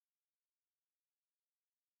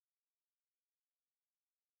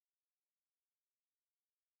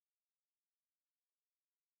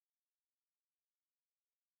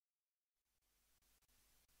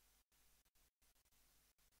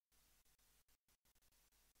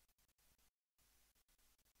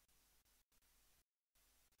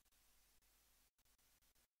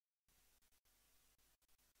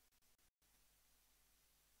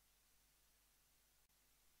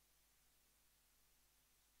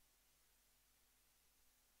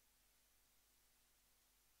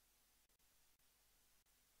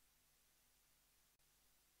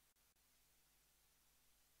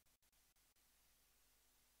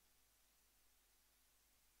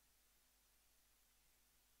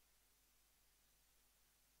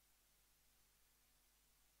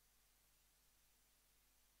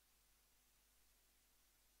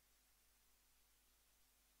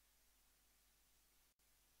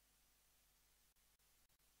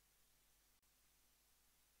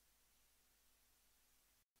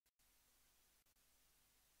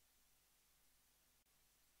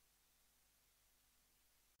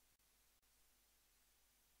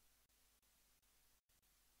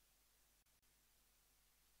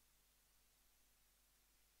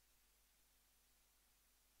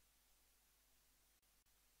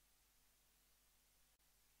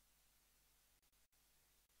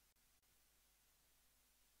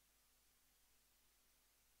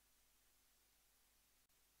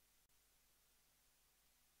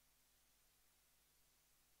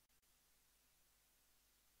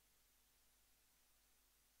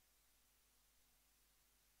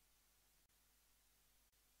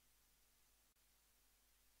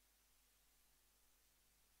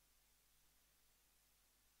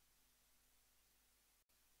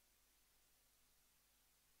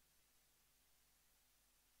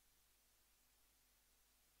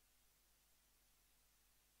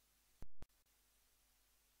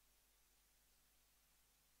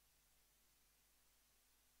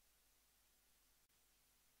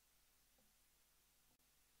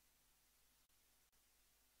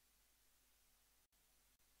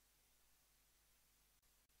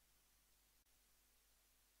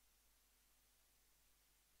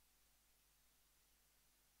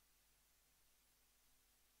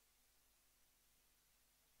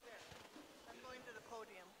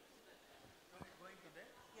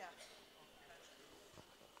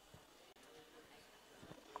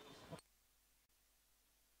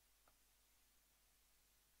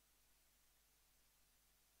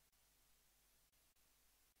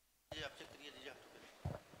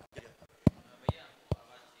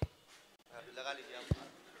लगा लीजिए आप।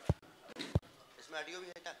 इसमें ऑडियो भी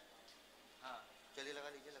है क्या? हाँ चलिए लगा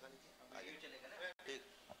लीजिए चलेगा ना? ठीक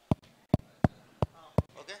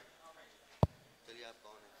ओके। चलिए आप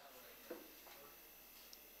कौन है?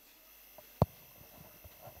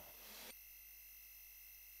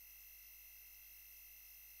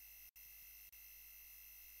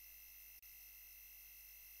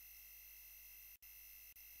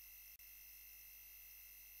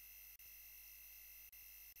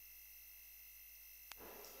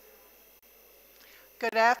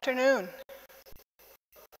 Good afternoon.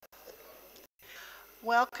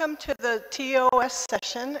 Welcome to the TOS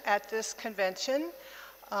session at this convention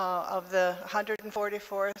of the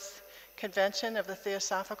 144th Convention of the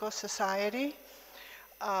Theosophical Society.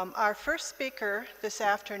 Our first speaker this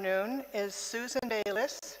afternoon is Susan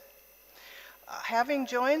Bayliss. Having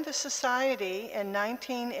joined the Society in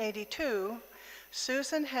 1982,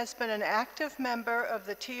 Susan has been an active member of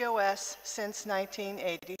the TOS since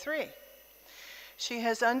 1983. She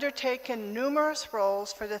has undertaken numerous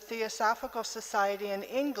roles for the Theosophical Society in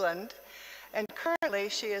England, and currently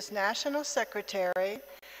she is National Secretary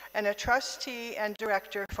and a trustee and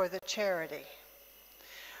director for the charity.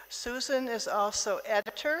 Susan is also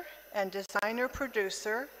editor and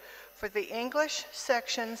designer-producer for the English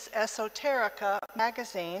section's Esoterica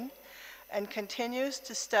magazine and continues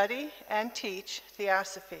to study and teach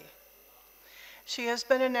Theosophy. She has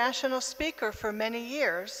been a national speaker for many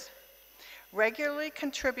years, regularly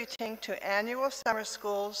contributing to annual summer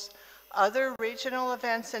schools, other regional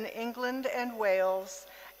events in England and Wales,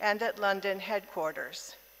 and at London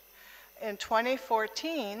headquarters. In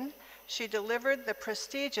 2014, she delivered the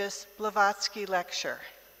prestigious Blavatsky Lecture.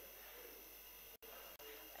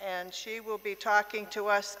 And she will be talking to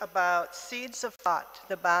us about Seeds of Thought,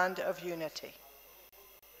 the Bond of Unity.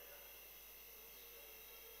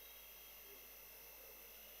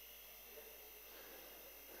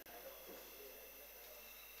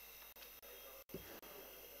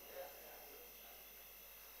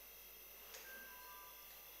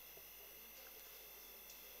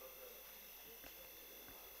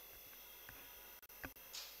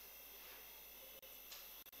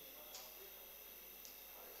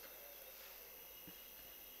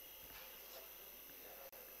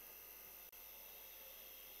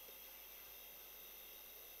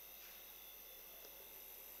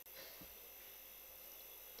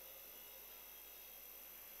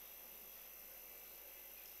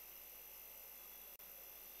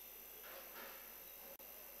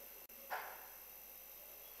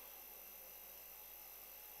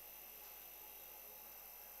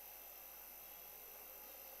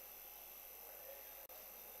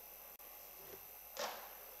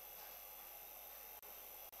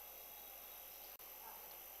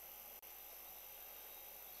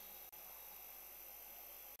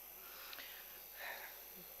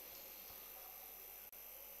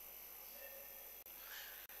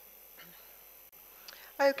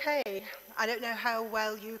 Okay, I don't know how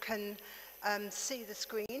well you can see the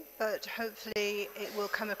screen, but hopefully it will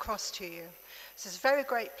come across to you. So it's a very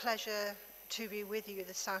great pleasure to be with you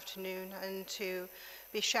this afternoon and to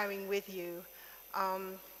be sharing with you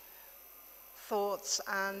thoughts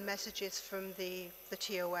and messages from the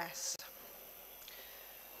TOS.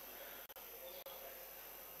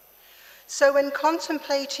 So when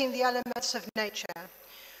contemplating the elements of nature,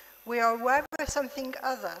 we are aware of something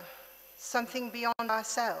other, something beyond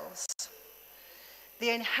ourselves.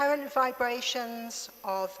 The inherent vibrations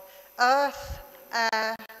of earth,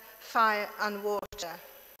 air, fire, and water.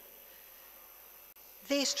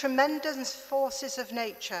 These tremendous forces of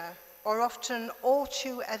nature are often all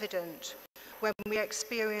too evident when we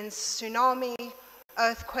experience tsunami,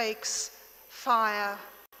 earthquakes, fire,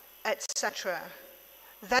 etc.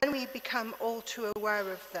 Then we become all too aware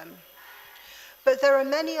of them. But there are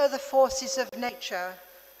many other forces of nature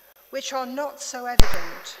which are not so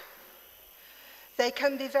evident. They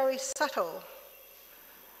can be very subtle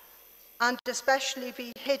and especially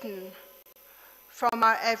be hidden from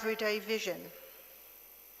our everyday vision.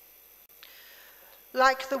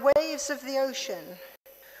 Like the waves of the ocean,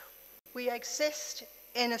 we exist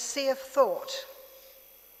in a sea of thought.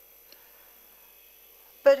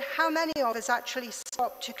 But how many of us actually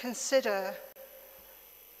stop to consider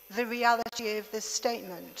the reality of this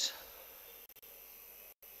statement?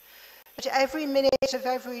 At every minute of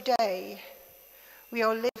every day, we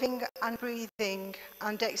are living and breathing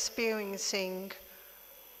and experiencing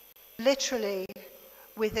literally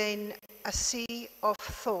within a sea of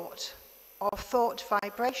thought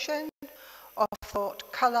vibration, of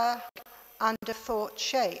thought color, and of thought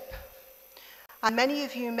shape. And many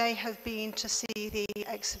of you may have been to see the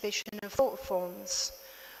exhibition of thought forms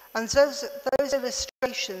And those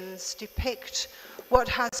illustrations depict what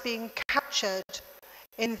has been captured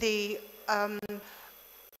in the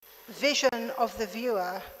vision of the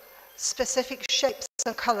viewer, specific shapes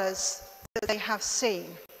and colors that they have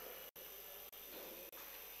seen.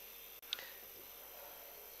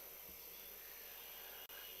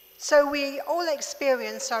 So we all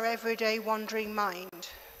experience our everyday wandering mind.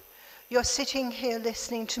 You're sitting here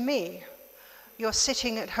listening to me. You're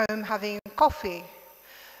sitting at home having coffee.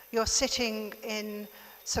 You're sitting in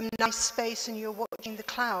some nice space and you're watching the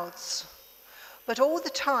clouds. But all the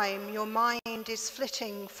time, your mind is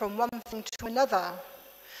flitting from one thing to another.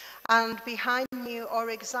 And behind you are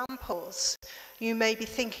examples. You may be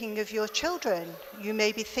thinking of your children. You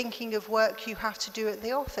may be thinking of work you have to do at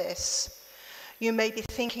the office. You may be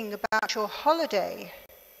thinking about your holiday.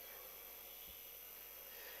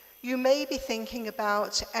 You may be thinking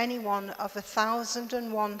about any one of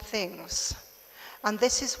 1,001 things. And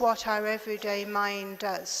this is what our everyday mind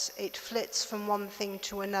does. It flits from one thing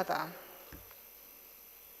to another.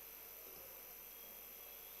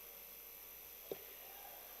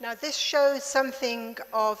 Now this shows something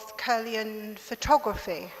of Kirlian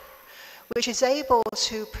photography, which is able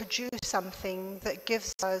to produce something that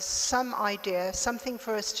gives us some idea, something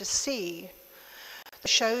for us to see, that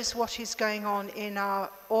shows what is going on in our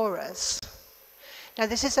auras. Now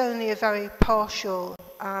this is only a very partial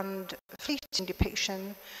and fleeting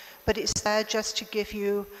depiction, but it's there just to give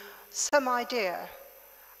you some idea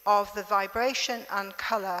of the vibration and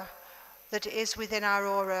colour that is within our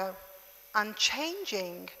aura and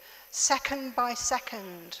changing second by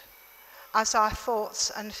second as our thoughts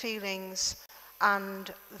and feelings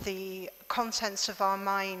and the contents of our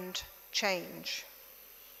mind change.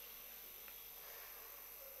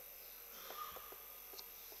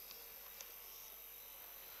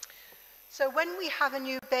 So when we have a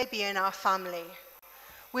new baby in our family,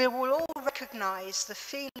 we will all recognize the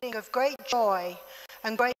feeling of great joy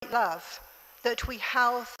and great love that we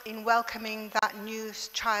have in welcoming that new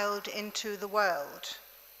child into the world.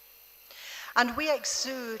 And we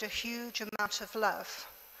exude a huge amount of love.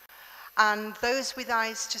 And those with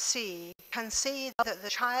eyes to see can see that the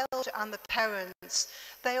child and the parents,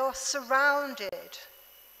 they are surrounded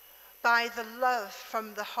by the love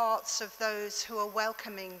from the hearts of those who are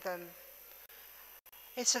welcoming them.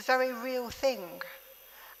 It's a very real thing.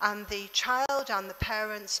 And the child and the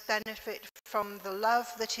parents benefit from the love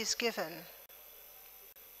that is given.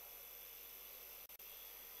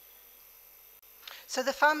 So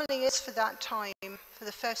the family is for that time, for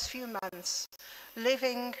the first few months,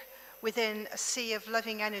 living within a sea of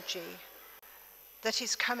loving energy that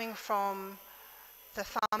is coming from the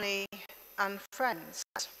family and friends.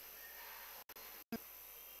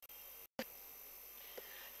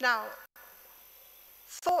 Now,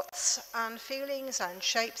 thoughts and feelings and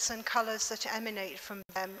shapes and colours that emanate from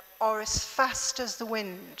them are as fast as the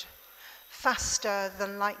wind, faster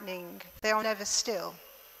than lightning. They are never still.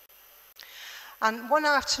 And one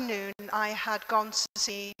afternoon I had gone to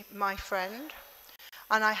see my friend,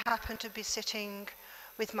 and I happened to be sitting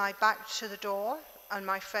with my back to the door, and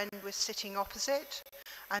my friend was sitting opposite,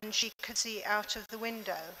 and she could see out of the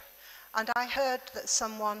window. And I heard that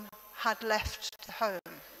someone had left the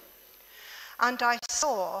home. And I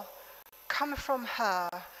saw come from her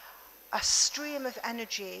a stream of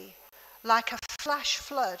energy, like a flash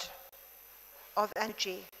flood of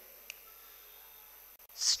energy,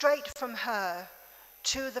 straight from her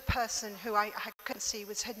to the person who I couldn't see,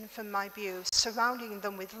 was hidden from my view, surrounding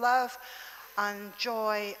them with love and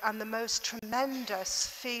joy and the most tremendous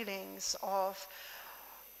feelings of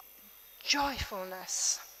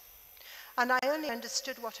joyfulness. And I only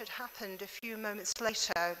understood what had happened a few moments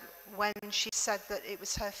later when she said that it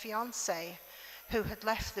was her fiancé who had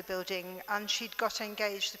left the building and she'd got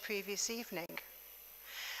engaged the previous evening.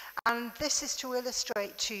 And this is to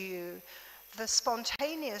illustrate to you the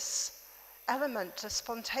spontaneous element, the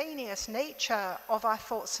spontaneous nature of our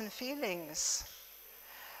thoughts and feelings.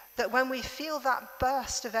 That when we feel that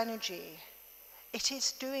burst of energy, it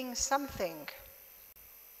is doing something.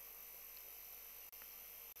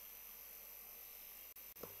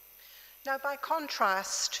 Now, by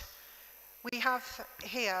contrast, we have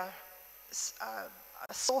here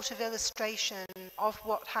a sort of illustration of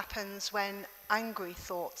what happens when angry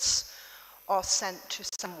thoughts are sent to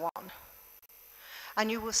someone.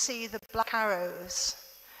 And you will see the black arrows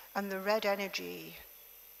and the red energy.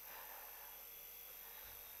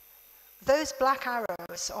 Those black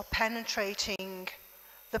arrows are penetrating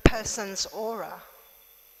the person's aura.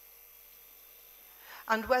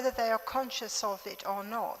 And whether they are conscious of it or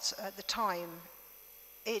not at the time,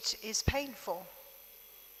 it is painful.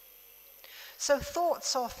 So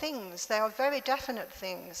thoughts are things, they are very definite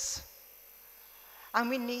things. And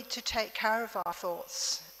we need to take care of our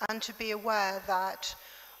thoughts and to be aware that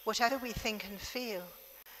whatever we think and feel,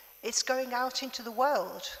 it's going out into the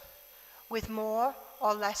world with more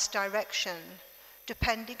or less direction,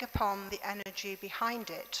 depending upon the energy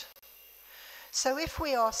behind it. So if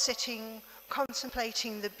we are sitting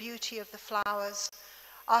contemplating the beauty of the flowers,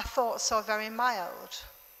 our thoughts are very mild.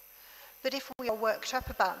 But if we are worked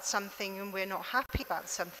up about something and we're not happy about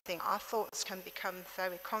something, our thoughts can become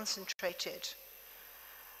very concentrated.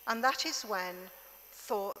 And that is when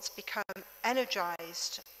thoughts become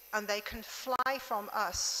energized and they can fly from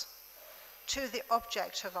us to the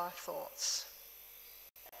object of our thoughts.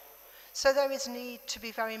 So there is need to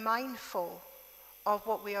be very mindful of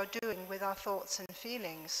what we are doing with our thoughts and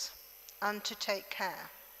feelings and to take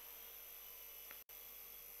care.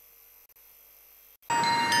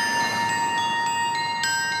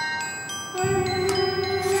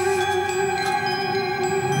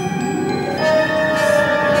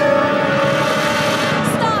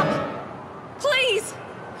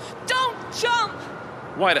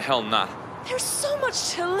 Why the hell not? There's so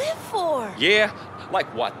much to live for. Yeah? Like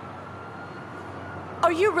what?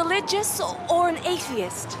 Are you religious or an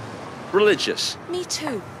atheist? Religious. Me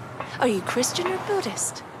too. Are you Christian or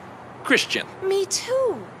Buddhist? Christian. Me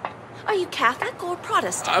too. Are you Catholic or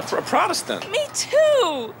Protestant? Protestant. Me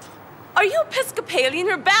too. Are you Episcopalian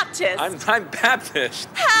or Baptist? I'm Baptist.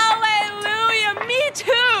 Hallelujah, me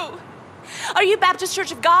too. Are you Baptist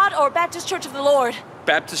Church of God or Baptist Church of the Lord?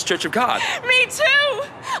 Baptist Church of God. Me too!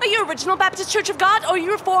 Are you Original Baptist Church of God or are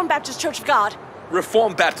you Reformed Baptist Church of God?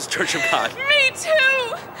 Reformed Baptist Church of God. Me too!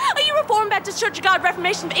 Are you Reformed Baptist Church of God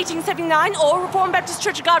Reformation of 1879 or Reformed Baptist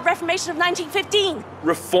Church of God Reformation of 1915?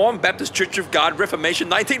 Reformed Baptist Church of God Reformation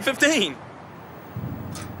 1915.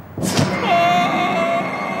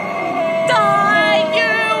 Die,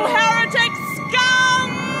 you heretic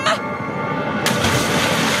scum!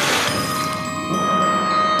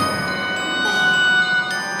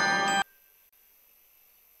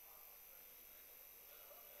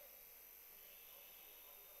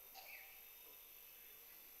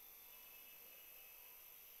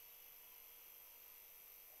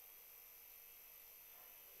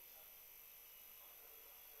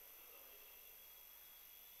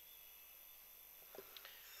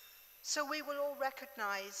 So we will all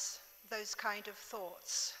recognize those kind of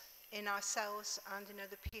thoughts in ourselves and in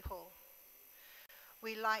other people.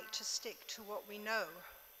 We like to stick to what we know.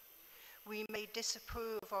 We may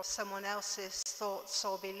disapprove of someone else's thoughts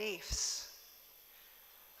or beliefs.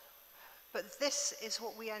 But this is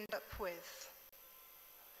what we end up with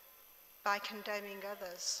by condemning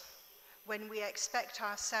others, when we expect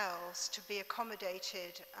ourselves to be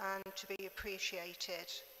accommodated and to be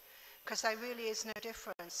appreciated, because there really is no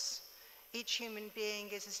difference. Each human being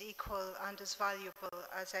is as equal and as valuable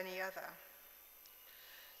as any other.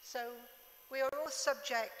 So we are all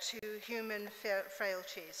subject to human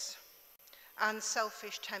frailties and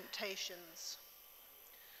selfish temptations.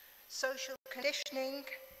 Social conditioning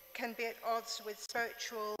can be at odds with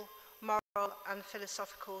spiritual, moral, and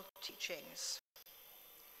philosophical teachings.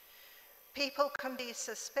 People can be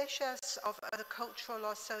suspicious of other cultural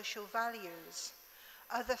or social values,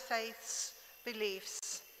 other faiths,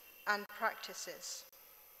 beliefs, and practices.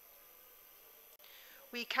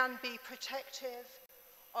 We can be protective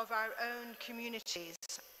of our own communities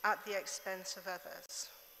at the expense of others.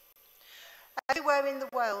 Everywhere in the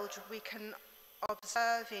world we can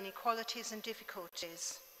observe inequalities and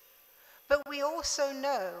difficulties, but we also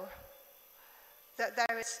know that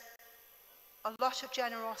there is a lot of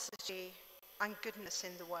generosity and goodness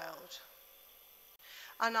in the world.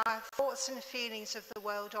 And our thoughts and feelings of the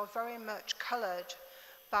world are very much colored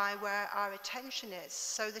by where our attention is,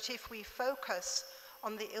 so that if we focus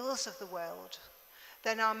on the ills of the world,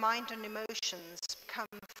 then our mind and emotions become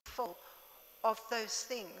full of those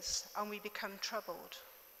things and we become troubled.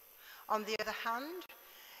 On the other hand,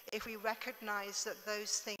 if we recognize that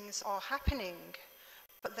those things are happening,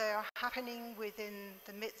 but they are happening within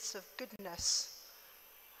the midst of goodness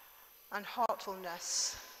and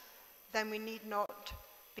heartfulness, then we need not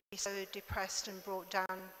be so depressed and brought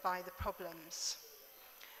down by the problems.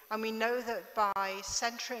 And we know that by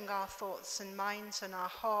centering our thoughts and minds and our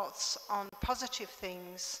hearts on positive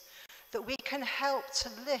things, that we can help to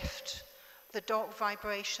lift the dark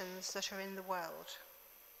vibrations that are in the world.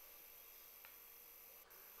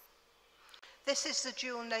 This is the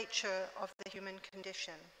dual nature of the human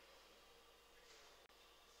condition.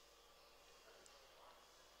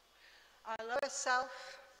 Our lower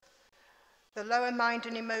self, the lower mind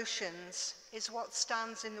and emotions, is what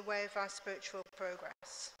stands in the way of our spiritual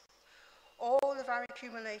progress. All of our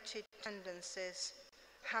accumulated tendencies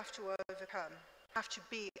have to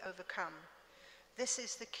be overcome. This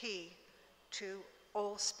is the key to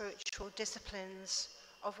all spiritual disciplines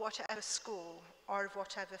of whatever school or of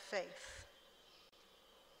whatever faith.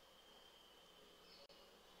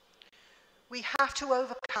 We have to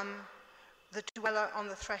overcome the dweller on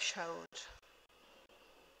the threshold.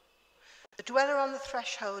 The dweller on the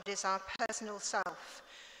threshold is our personal self,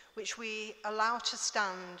 which we allow to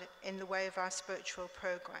stand in the way of our spiritual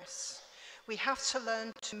progress. We have to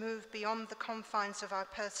learn to move beyond the confines of our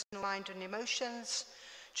personal mind and emotions,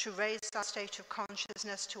 to raise our state of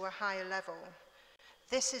consciousness to a higher level.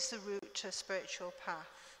 This is the route to a spiritual path.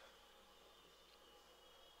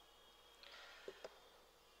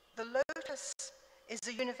 The lotus is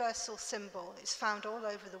a universal symbol. It's found all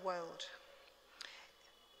over the world.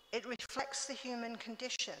 It reflects the human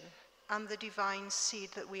condition and the divine seed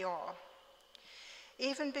that we are.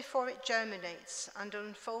 Even before it germinates and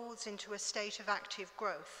unfolds into a state of active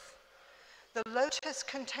growth, the lotus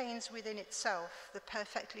contains within itself the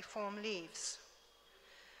perfectly formed leaves,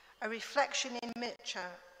 a reflection in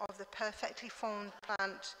miniature of the perfectly formed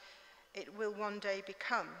plant it will one day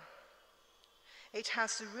become. It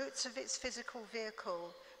has the roots of its physical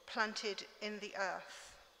vehicle planted in the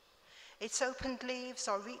earth. Its opened leaves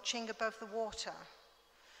are reaching above the water.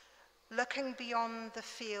 Looking beyond the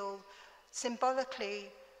field, symbolically,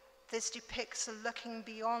 this depicts a looking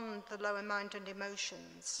beyond the lower mind and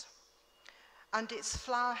emotions. And its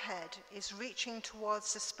flower head is reaching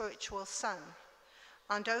towards the spiritual sun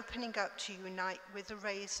and opening up to unite with the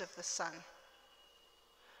rays of the sun,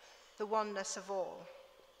 the oneness of all.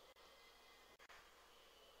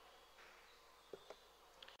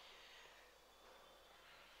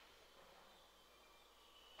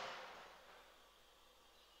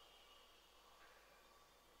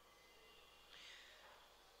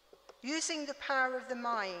 Using the power of the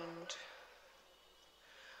mind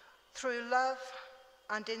through love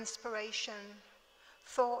and inspiration,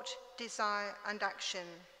 thought, desire, and action,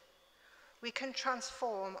 we can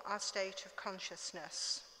transform our state of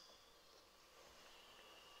consciousness.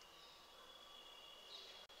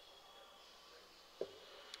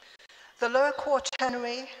 The lower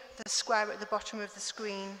quaternary, the square at the bottom of the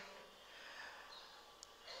screen,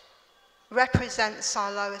 represents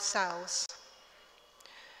our lower selves.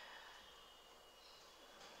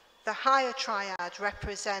 The higher triad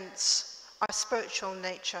represents our spiritual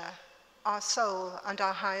nature, our soul, and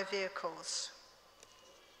our higher vehicles.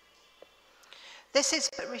 This is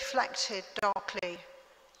but reflected darkly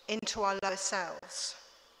into our lower selves.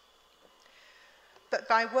 But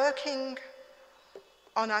by working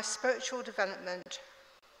on our spiritual development,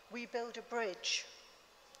 we build a bridge,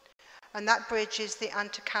 and that bridge is the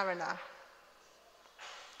antakarana.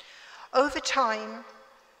 Over time,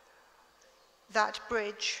 that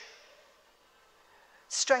bridge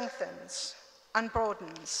strengthens and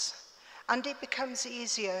broadens, and it becomes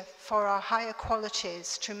easier for our higher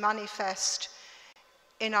qualities to manifest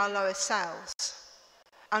in our lower selves,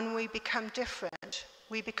 and we become different,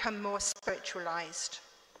 we become more spiritualized.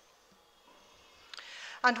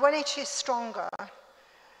 And when it is stronger,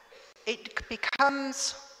 it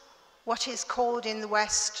becomes what is called in the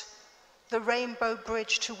West the rainbow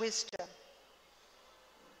bridge to wisdom.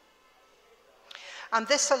 And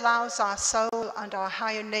this allows our soul and our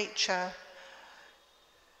higher nature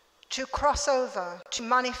to cross over, to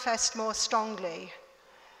manifest more strongly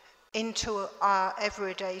into our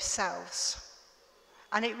everyday selves.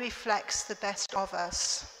 And it reflects the best of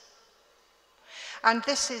us. And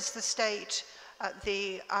this is the state at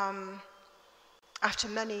the, after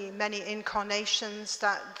many, many incarnations,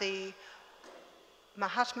 that the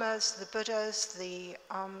Mahatmas, the Buddhas, the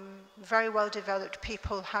very well-developed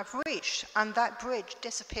people have reached, and that bridge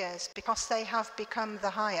disappears because they have become the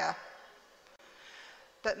higher.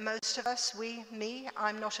 But most of us,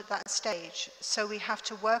 I'm not at that stage, so we have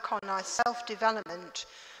to work on our self-development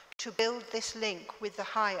to build this link with the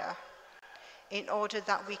higher in order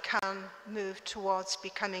that we can move towards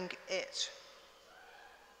becoming it.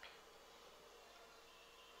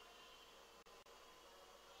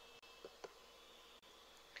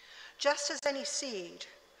 Just as any seed,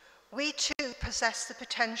 we too possess the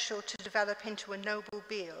potential to develop into a noble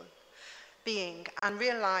being and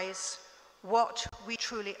realize what we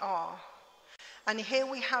truly are. And here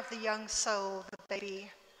we have the young soul, the baby,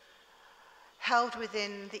 held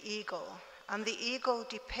within the eagle. And the eagle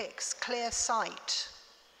depicts clear sight.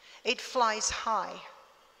 It flies high.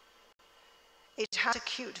 It has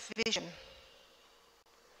acute vision.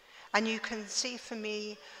 And you can see for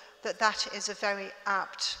me that that is a very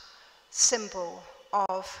apt symbol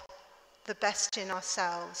of the best in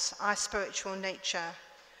ourselves, our spiritual nature,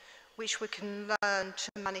 which we can learn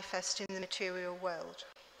to manifest in the material world.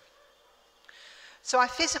 So our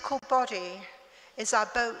physical body is our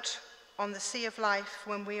boat on the sea of life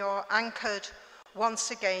when we are anchored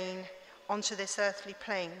once again onto this earthly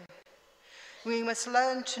plane. We must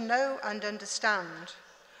learn to know and understand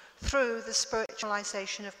through the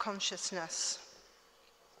spiritualization of consciousness.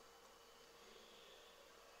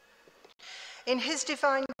 In his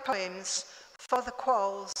divine poems, Father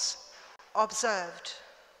Qualls observed,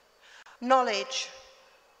 "Knowledge,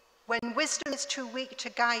 when wisdom is too weak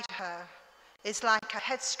to guide her, is like a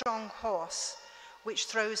headstrong horse which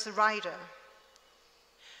throws the rider,"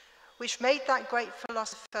 which made that great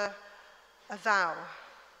philosopher a vow.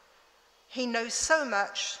 He knows so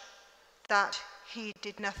much that he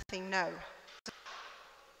did nothing know.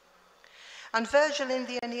 And Virgil in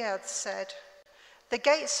the Aeneid said, "The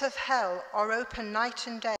gates of hell are open night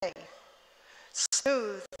and day,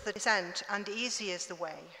 smooth the descent and easy is the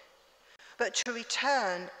way, but to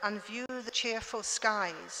return and view the cheerful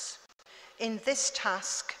skies, in this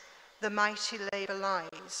task the mighty labour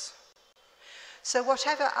lies." So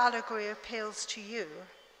whatever allegory appeals to you,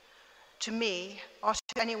 to me, or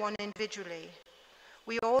to anyone individually,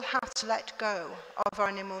 we all have to let go of our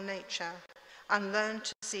animal nature and learn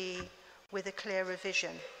to see with a clearer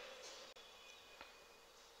vision.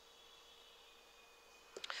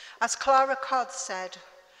 As Clara Codd said,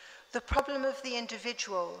 the problem of the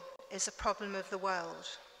individual is a problem of the world.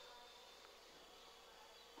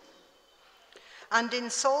 And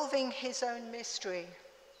in solving his own mystery,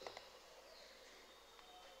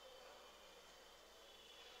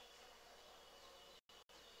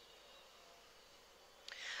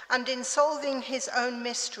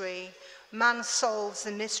 man solves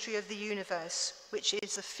the mystery of the universe, which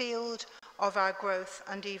is the field of our growth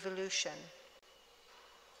and evolution.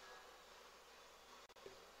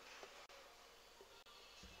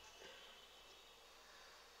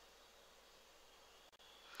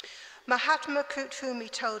 Mahatma Kuthumi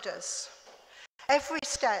told us, "Every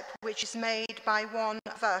step which is made by one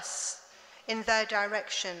of us in their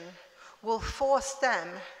direction will force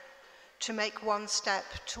them to make one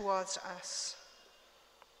step towards us."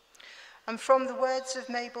 And from the words of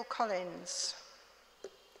Mabel Collins,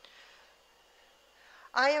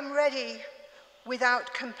 "I am ready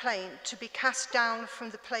without complaint to be cast down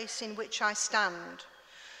from the place in which I stand,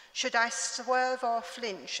 should I swerve or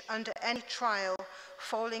flinch under any trial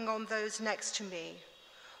falling on those next to me,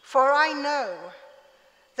 for I know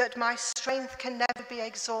that my strength can never be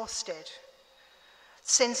exhausted,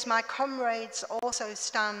 since my comrades also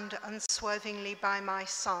stand unswervingly by my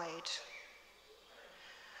side.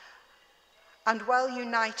 And well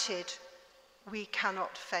united, we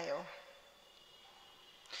cannot fail."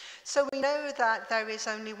 So we know that there is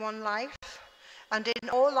only one life, and in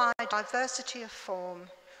all our diversity of form,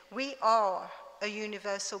 we are a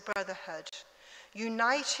universal brotherhood,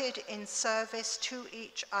 united in service to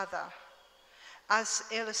each other, as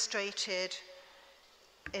illustrated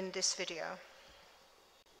in this video.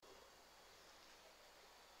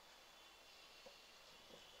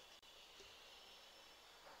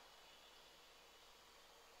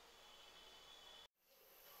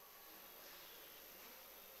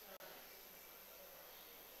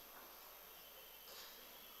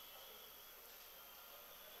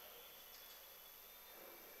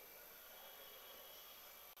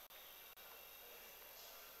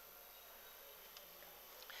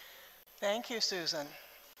 Thank you, Susan.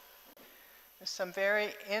 There's some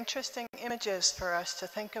very interesting images for us to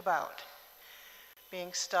think about.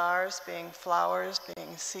 Being stars, being flowers,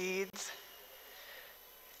 being seeds,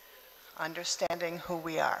 understanding who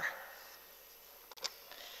we are.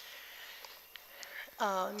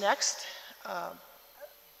 Next,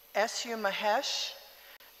 S.U. Mahesh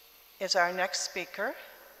is our next speaker.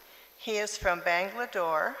 He is from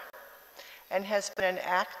Bangalore and has been an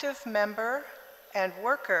active member and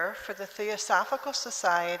worker for the Theosophical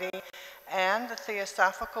Society and the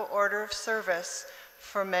Theosophical Order of Service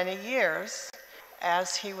for many years,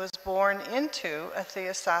 as he was born into a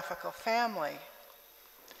Theosophical family.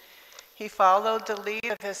 He followed the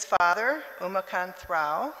lead of his father, Umakant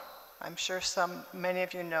Rao. I'm sure many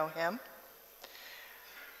of you know him,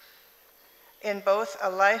 in both a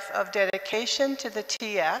life of dedication to the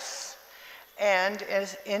TS and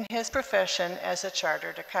in his profession as a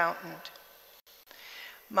chartered accountant.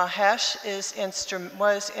 Mahesh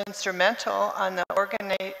was instrumental on the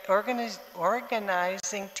organizing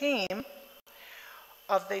team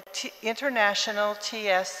of the International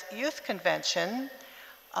TS Youth Convention.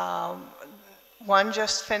 One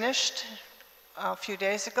just finished a few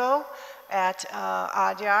days ago, at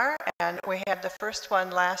Adyar, and we had the first one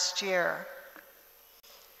last year.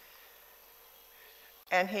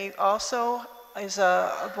 And he also is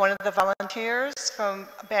one of the volunteers from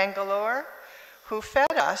Bangalore who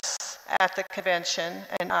fed us at the convention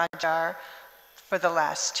in Adyar for the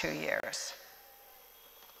last 2 years.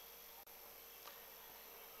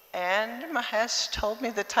 And Mahesh told me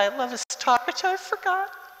the title of his talk, which I forgot.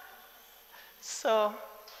 So,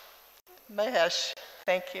 Mahesh,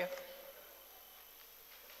 thank you.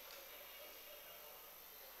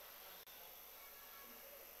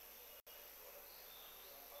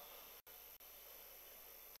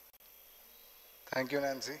 Thank you,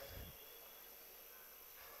 Nancy.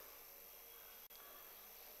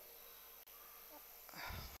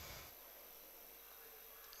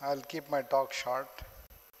 I'll keep my talk short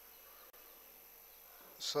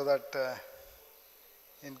so that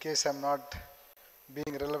in case I'm not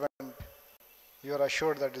being relevant, you are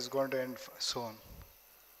assured that it's going to end soon.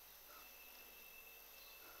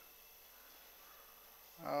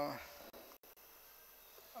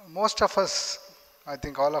 Most of us, I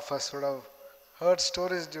think all of us, would have heard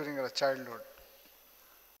stories during our childhood.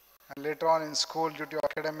 And later on in school, due to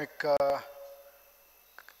academic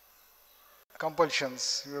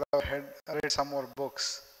compulsions, we would have read some more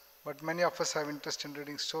books. But many of us have interest in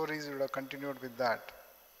reading stories, we would have continued with that.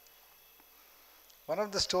 One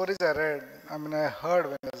of the stories I heard when I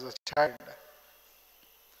was a child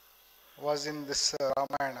was in this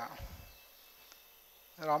Ramayana.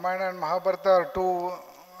 Ramayana and Mahabharata are two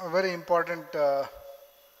very important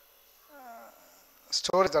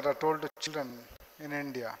stories that are told to children in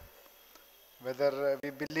India. Whether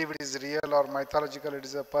we believe it is real or mythological, it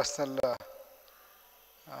is a personal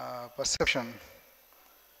perception.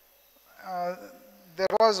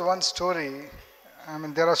 There was one story,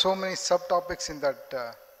 there are so many subtopics in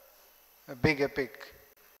that big epic.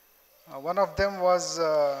 One of them was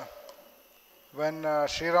when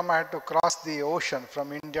Sri Rama had to cross the ocean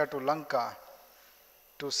from India to Lanka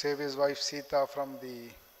to save his wife Sita from the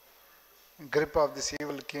grip of this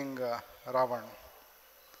evil king Ravan.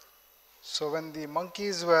 So when the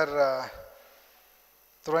monkeys were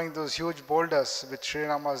throwing those huge boulders with Sri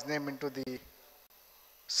Rama's name into the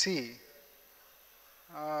sea,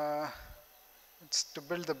 it's to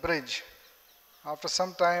build the bridge. After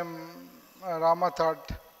some time, Rama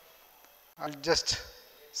thought, I'll just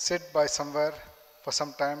sit by somewhere for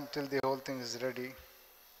some time till the whole thing is ready,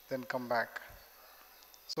 then come back.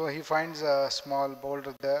 So he finds a small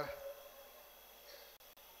boulder there.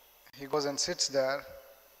 He goes and sits there,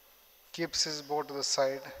 keeps his bow to the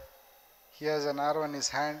side. He has an arrow in his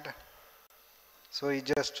hand, so he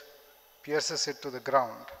just pierces it to the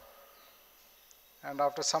ground. And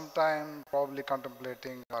after some time, probably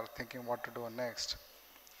contemplating or thinking what to do next,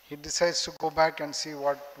 he decides to go back and see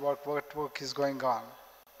what work is going on.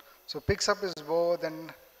 So picks up his bow,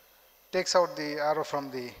 then takes out the arrow from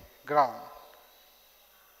the ground.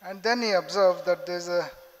 And then he observed that there's a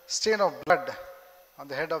stain of blood on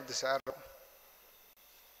the head of this arrow.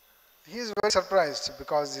 He is very surprised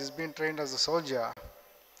because he's been trained as a soldier.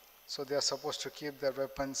 So they are supposed to keep their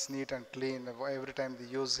weapons neat and clean every time they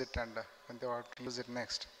use it and when they want to use it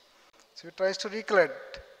next. So he tries to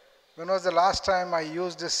recollect, when was the last time I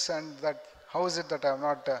used this, and that how is it that I have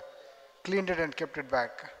not cleaned it and kept it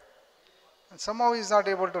back. And somehow he is not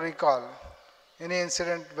able to recall any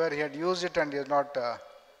incident where he had used it and he has not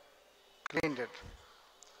cleaned it.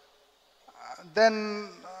 Then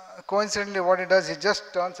coincidentally what he does, he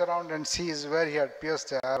just turns around and sees where he had pierced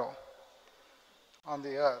the arrow on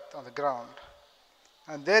the earth, on the ground.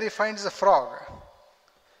 And there he finds a frog.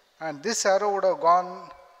 And this arrow would have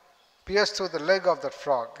pierced through the leg of that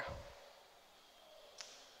frog.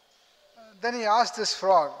 Then he asked this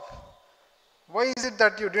frog, why is it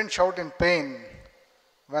that you didn't shout in pain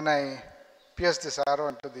when I pierced this arrow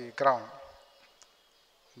into the ground?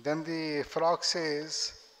 Then the frog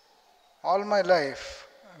says, all my life,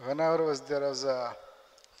 whenever there was a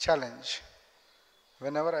challenge,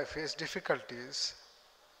 whenever I faced difficulties,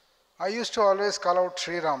 I used to always call out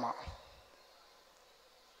Sri Rama.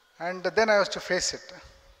 And then I used to face it.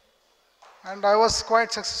 And I was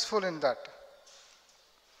quite successful in that.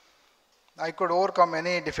 I could overcome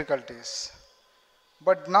any difficulties.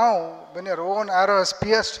 But now, when your own arrow has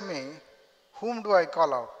pierced me, whom do I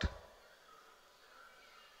call out?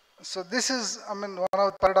 So this is, one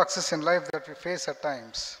of the paradoxes in life that we face at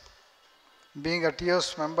times. Being a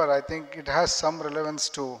TOS member, I think it has some relevance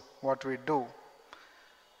to what we do.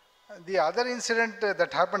 The other incident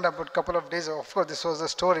that happened about a couple of days ago, of course this was a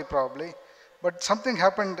story probably, but something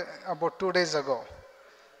happened about 2 days ago.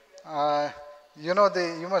 All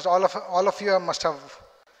of you must have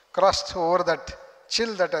crossed over that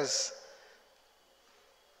chill that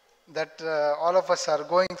all of us are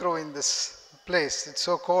going through in this place. It's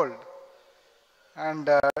so cold, and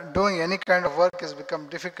doing any kind of work has become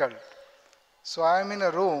difficult. So I am in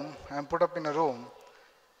a room, I am put up in a room,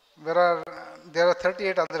 there are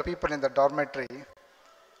 38 other people in the dormitory,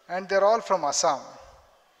 and they're all from Assam.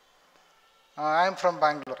 I am from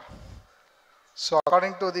Bangalore. So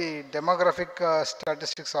according to the demographic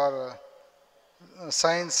statistics or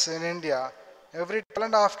science in India, every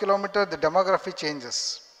 12.5 kilometers the demography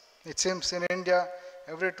changes. It seems in India,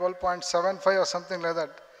 every 12.75 or something like that,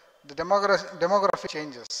 the demography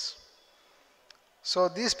changes. So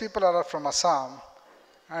these people are from Assam,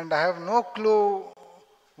 and I have no clue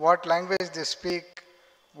what language they speak,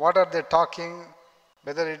 what are they talking,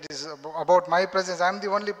 whether it is about my presence. I am the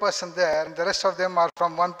only person there, and the rest of them are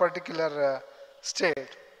from one particular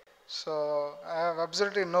state. So I have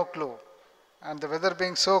absolutely no clue. And the weather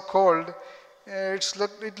being so cold,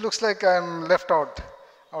 it looks like I am left out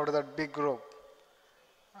of that big group.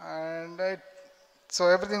 And so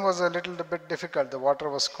everything was a little bit difficult. The water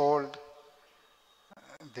was cold,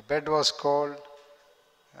 the bed was cold,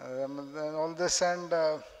 all this. And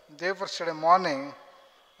day first yesterday morning,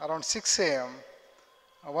 around 6 a.m.,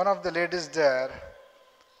 one of the ladies there,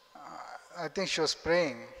 I think she was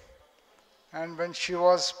praying. And when she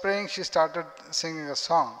was praying, she started singing a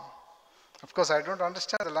song. Of course, I don't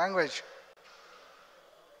understand the language,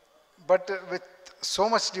 but with so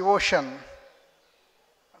much devotion,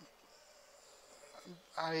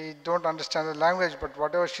 I don't understand the language, but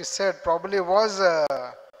whatever she said probably was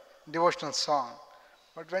a devotional song.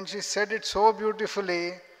 But when she said it so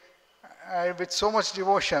beautifully, with so much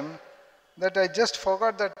devotion, that I just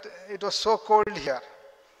forgot that it was so cold here.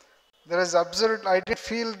 I didn't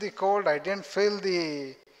feel the cold, I didn't feel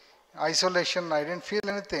the isolation, I didn't feel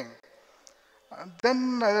anything.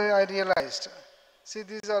 Then I realized, see,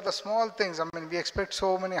 these are the small things. I mean, we expect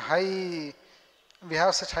we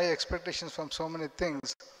have such high expectations from so many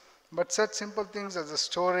things, but such simple things as a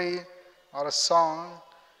story or a song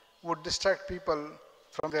would distract people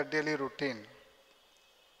from their daily routine.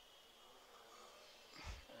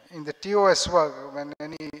 In the TOS work, when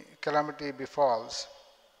any calamity befalls,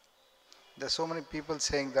 there are so many people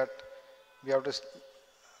saying that we have to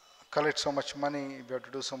collect so much money, we have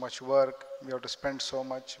to do so much work, we have to spend so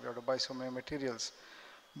much, we have to buy so many materials.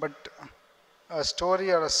 But a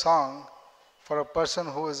story or a song for a person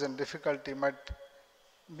who is in difficulty might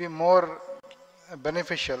be more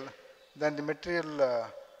beneficial than the material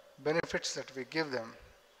benefits that we give them.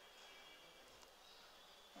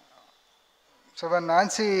 So when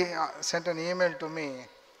Nancy sent an email to me,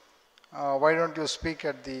 why don't you speak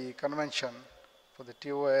at the convention for the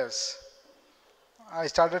TOS? I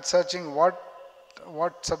started searching what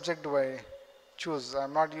subject do I choose.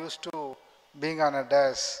 I'm not used to being on a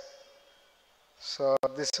dais, so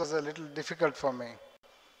this was a little difficult for me.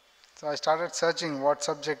 So I started searching what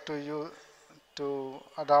subject to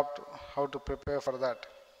adopt, how to prepare for that.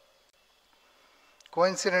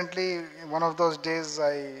 Coincidentally, one of those days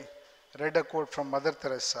I read a quote from Mother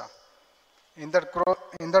Teresa. In that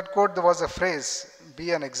quote there was a phrase,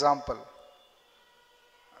 "Be an example."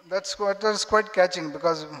 That was quite catching,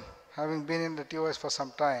 because having been in the TOS for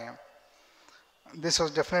some time, this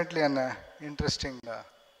was definitely an interesting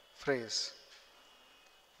phrase.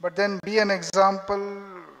 But then, be an example,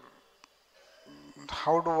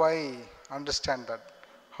 how do I understand that?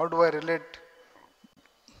 How do I relate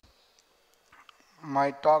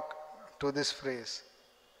my talk to this phrase?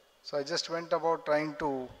 So I just went about trying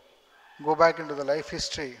to go back into the life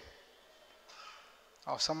history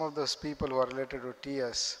of some of those people who are related to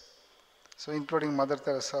TS. So including Mother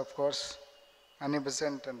Teresa, of course, Annie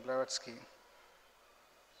Besant and Blavatsky.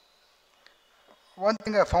 One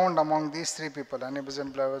thing I found among these three people, Annie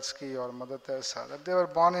Besant, Blavatsky or Mother Teresa, that they were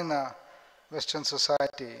born in a Western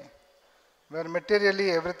society where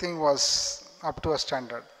materially everything was up to a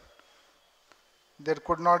standard. There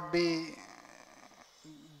could not be,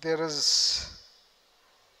 there is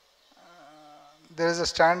a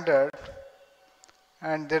standard,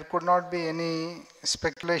 and there could not be any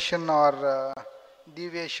speculation or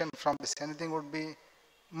deviation from this. Anything would be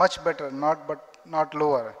much better, not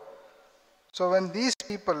lower. So when these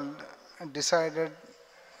people decided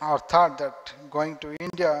or thought that going to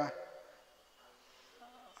India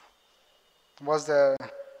was the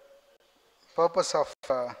purpose of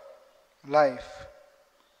life,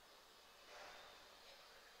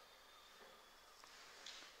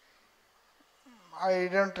 I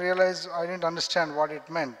didn't understand what it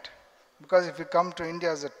meant. Because if you come to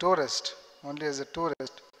India as a tourist, only as a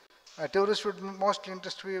tourist would mostly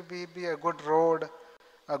interest be a good road,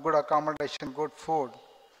 a good accommodation, good food.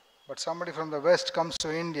 But somebody from the West comes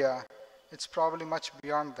to India, it's probably much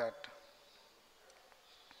beyond that.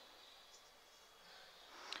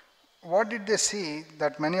 What did they see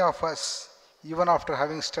that many of us, even after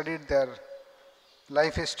having studied their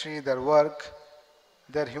life history, their work,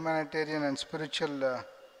 their humanitarian and spiritual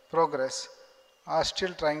progress, are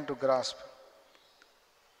still trying to grasp?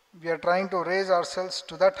 We are trying to raise ourselves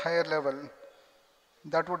to that higher level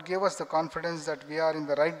that would give us the confidence that we are in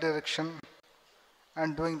the right direction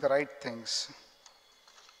and doing the right things.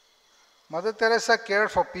 Mother Teresa cared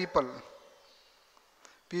for people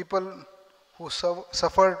who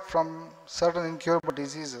suffered from certain incurable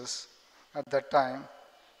diseases at that time.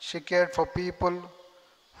 She cared for people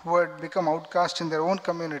who had become outcast in their own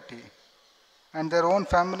community and their own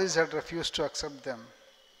families had refused to accept them.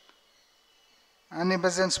 Annie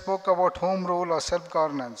Besant spoke about home rule or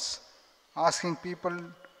self-governance, asking people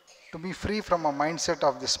to be free from a mindset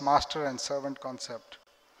of this master and servant concept.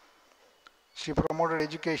 She promoted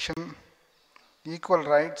education, equal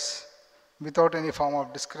rights without any form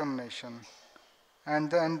of discrimination.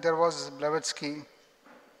 And then there was Blavatsky,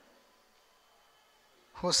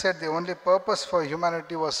 who said the only purpose for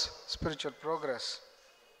humanity was spiritual progress.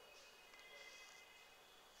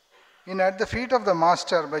 In At the Feet of the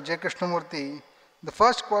Master by J. Krishnamurti, the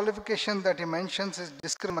first qualification that he mentions is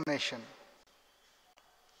discrimination.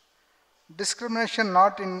 Discrimination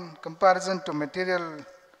not in comparison to material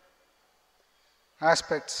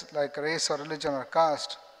aspects like race or religion or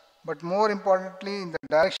caste, but more importantly in the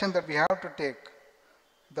direction that we have to take,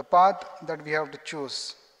 the path that we have to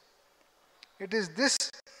choose. It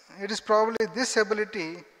is probably this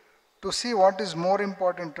ability to see what is more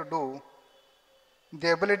important to do,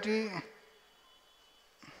 the ability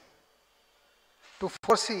to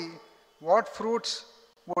foresee what fruits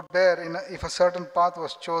would bear if a certain path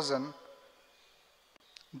was chosen,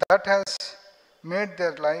 that has made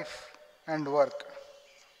their life and work.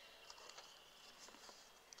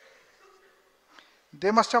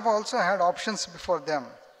 They must have also had options before them,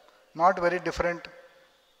 not very different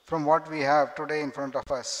from what we have today in front of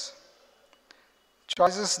us.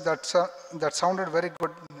 Choices that sounded very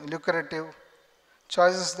good, lucrative,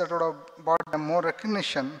 choices that would have brought them more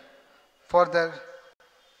recognition for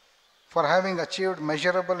having achieved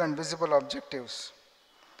measurable and visible objectives.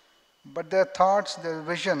 But their thoughts, their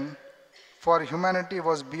vision for humanity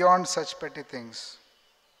was beyond such petty things.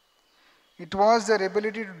 It was their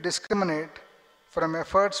ability to discriminate from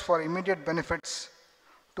efforts for immediate benefits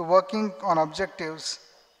to working on objectives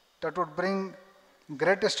that would bring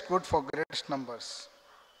greatest good for greatest numbers.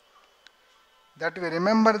 That we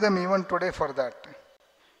remember them even today for that.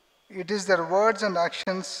 It is their words and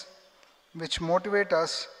actions which motivate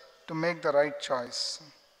us to make the right choice.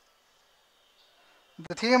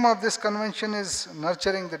 The theme of this convention is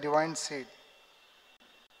nurturing the divine seed.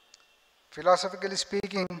 Philosophically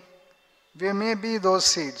speaking, we may be those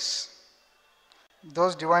seeds,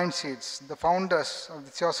 those divine seeds. The founders of the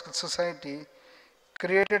Theosophical Society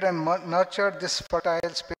created and nurtured this fertile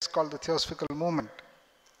space called the Theosophical movement.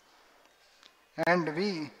 And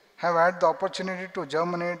we have had the opportunity to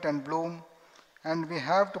germinate and bloom, and we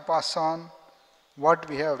have to pass on what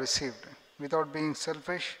we have received without being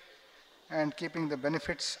selfish and keeping the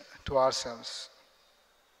benefits to ourselves.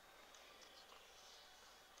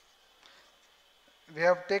 We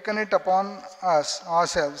have taken it upon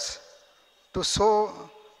ourselves to sow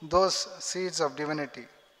those seeds of divinity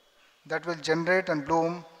that will generate and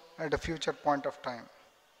bloom at a future point of time.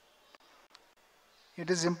 It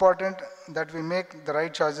is important that we make the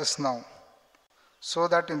right choices now, so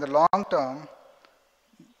that in the long term,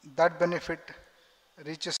 that benefit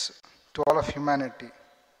reaches to all of humanity.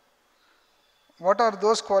 What are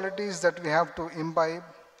those qualities that we have to imbibe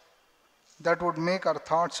that would make our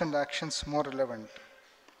thoughts and actions more relevant?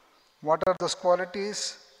 What are those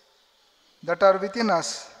qualities that are within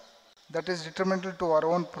us that is detrimental to our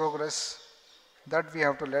own progress that we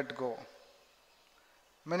have to let go?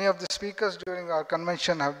 Many of the speakers during our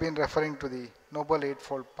convention have been referring to the Noble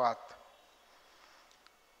Eightfold Path.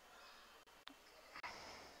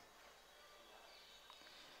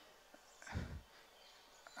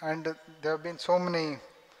 And there have been so many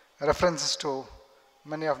references to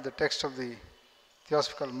many of the texts of the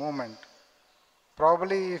Theosophical movement.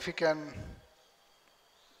 Probably if we can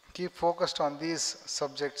keep focused on these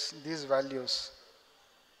subjects, these values,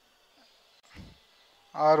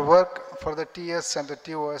 our work for the TS and the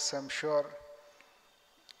TOS, I'm sure,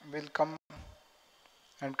 will come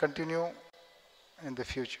and continue in the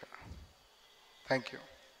future. Thank you.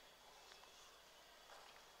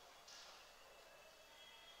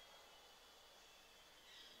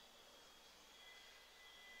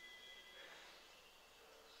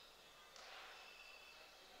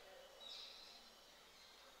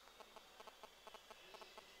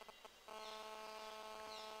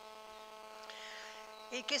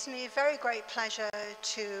 It gives me a very great pleasure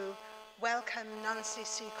to welcome Nancy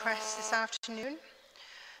Secrest this afternoon.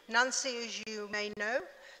 Nancy, as you may know,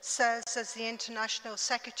 serves as the International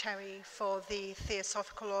Secretary for the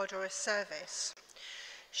Theosophical Order of Service.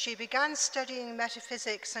 She began studying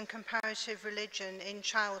metaphysics and comparative religion in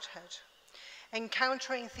childhood,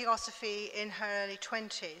 encountering theosophy in her early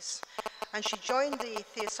 20s, and she joined the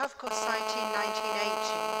Theosophical Society in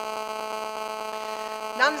 1980.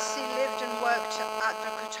 Nancy lived and worked at the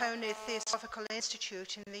Crotone Theosophical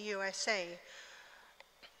Institute in the USA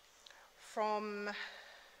from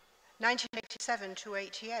 1987 to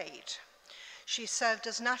 88. She served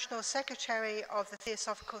as National Secretary of the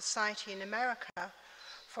Theosophical Society in America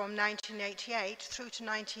from 1988 through to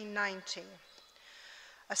 1990.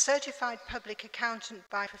 A certified public accountant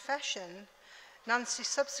by profession, Nancy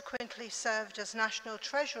subsequently served as National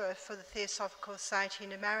Treasurer for the Theosophical Society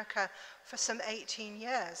in America for some 18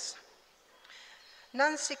 years.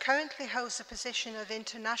 Nancy currently holds the position of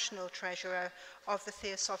International Treasurer of the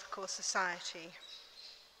Theosophical Society.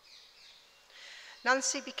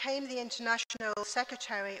 Nancy became the International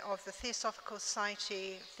Secretary of the Theosophical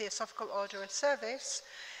Society, Theosophical Order of Service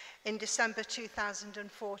in December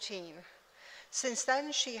 2014. Since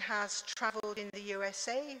then, she has traveled in the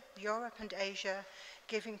USA, Europe, and Asia,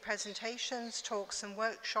 giving presentations, talks, and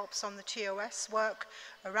workshops on the TOS work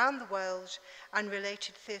around the world and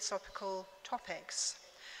related theosophical topics.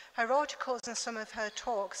 Her articles and some of her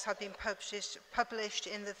talks have been published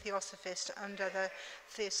in the Theosophist under the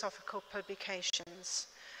Theosophical publications.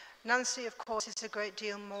 Nancy, of course, is a great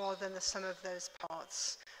deal more than the sum of those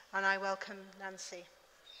parts, and I welcome Nancy.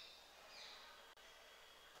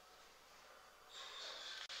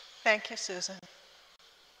 Thank you, Susan.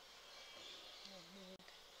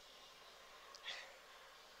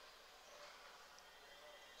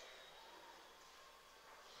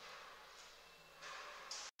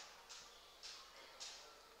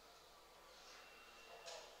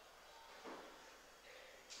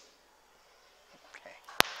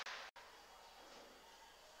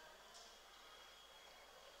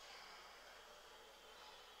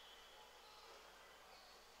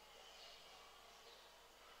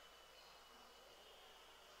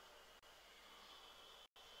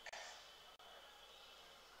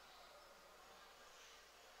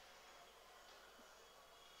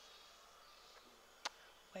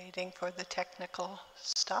 Okay. Waiting for the technical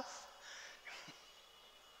stuff.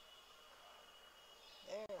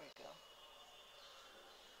 There we go.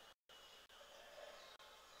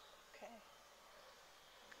 Okay.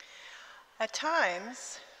 At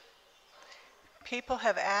times, people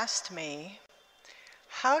have asked me,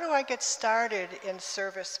 how do I get started in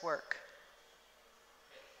service work?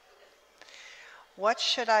 What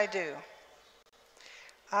should I do?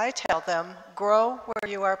 I tell them, grow where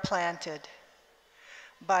you are planted.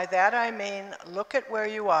 By that I mean, look at where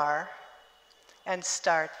you are and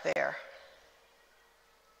start there.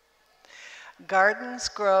 Gardens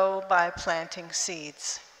grow by planting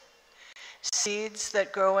seeds. Seeds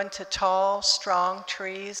that grow into tall, strong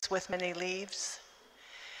trees with many leaves.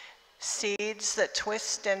 Seeds that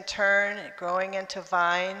twist and turn, growing into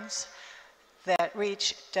vines that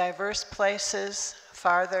reach diverse places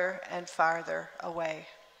farther and farther away.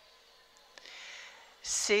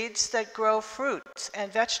 Seeds that grow fruits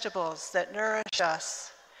and vegetables that nourish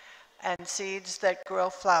us, and seeds that grow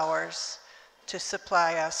flowers to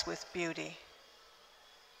supply us with beauty.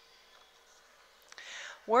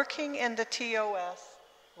 Working in the TOS,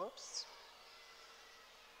 whoops.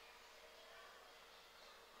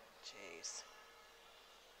 Jeez.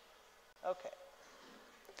 Okay.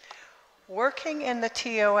 Working in the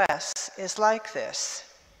TOS is like this.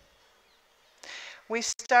 We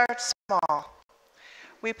start small.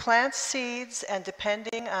 We plant seeds, and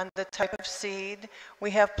depending on the type of seed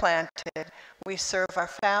we have planted, we serve our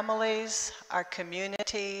families, our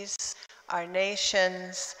communities, our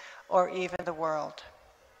nations, or even the world.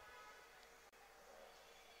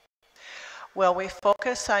 Well, we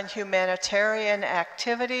focus on humanitarian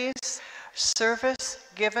activities, service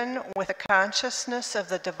given with a consciousness of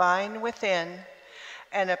the divine within,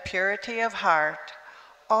 and a purity of heart,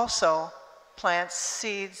 also plants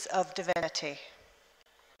seeds of divinity.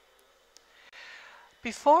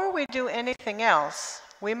 Before we do anything else,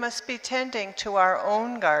 we must be tending to our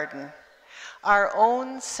own garden, our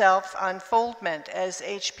own self-unfoldment, as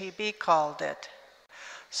HPB called it,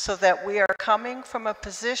 so that we are coming from a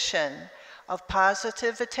position of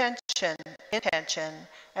positive attention, intention,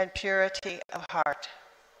 and purity of heart.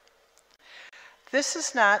 This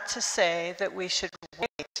is not to say that we should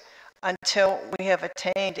wait until we have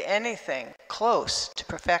attained anything close to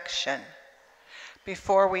perfection,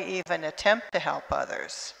 before we even attempt to help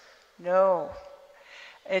others. No,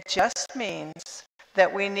 it just means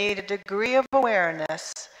that we need a degree of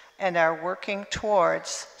awareness and are working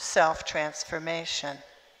towards self-transformation.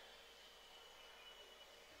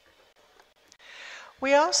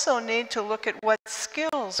 We also need to look at what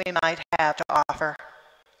skills we might have to offer.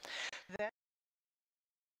 Then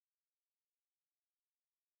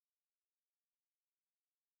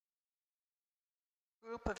a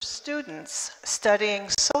group of students studying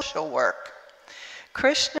social work.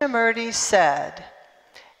 Krishnamurti said,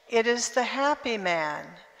 "It is the happy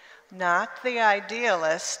man, not the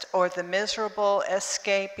idealist or the miserable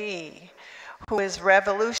escapee, who is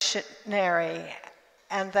revolutionary,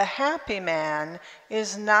 and the happy man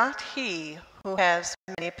is not he who has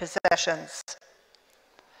many possessions.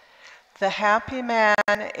 The happy man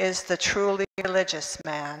is the truly religious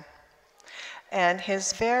man, and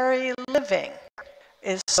his very living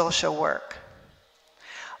is social work.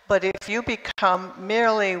 But if you become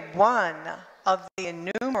merely one of the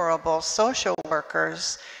innumerable social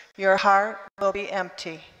workers, your heart will be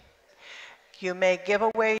empty. You may give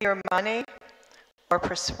away your money or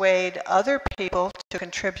persuade other people to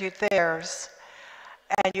contribute theirs,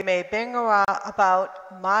 and you may bring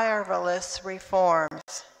about marvelous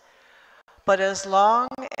reforms. But as long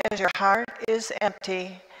as your heart is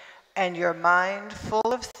empty and your mind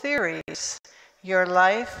full of theories, your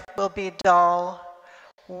life will be dull,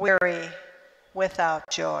 weary, without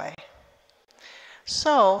joy."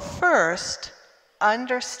 So first,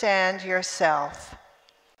 understand yourself,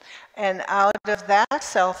 and out of that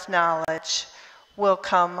self-knowledge will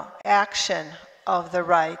come action of the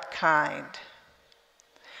right kind.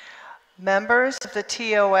 Members of the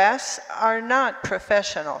TOS are not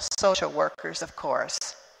professional social workers, of course,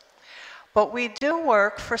 but we do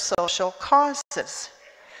work for social causes.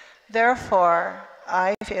 Therefore,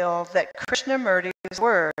 I feel that Krishnamurti's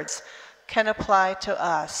words can apply to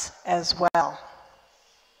us as well.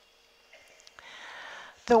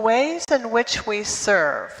 The ways in which we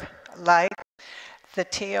serve, like the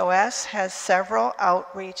TOS has several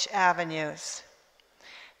outreach avenues.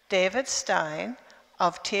 David Stein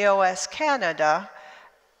of TOS Canada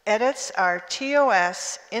edits our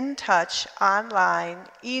TOS In Touch online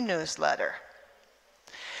e-newsletter.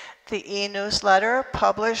 The e-newsletter,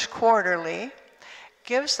 published quarterly,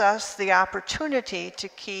 gives us the opportunity to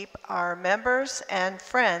keep our members and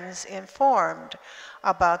friends informed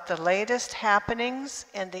about the latest happenings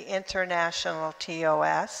in the international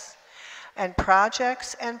TOS and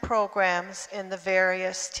projects and programs in the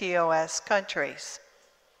various TOS countries.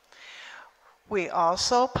 We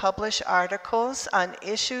also publish articles on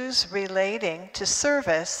issues relating to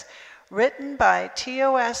service written by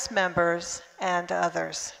TOS members and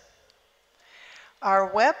others. Our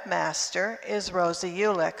webmaster is Rosa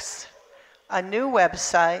Ulix. A new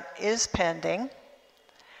website is pending,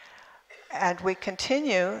 and we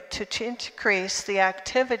continue to increase the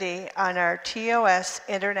activity on our TOS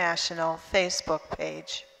International Facebook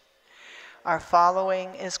page. Our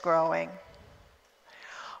following is growing.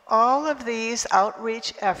 All of these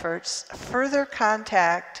outreach efforts further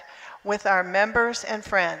contact with our members and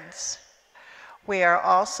friends. We are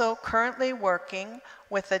also currently working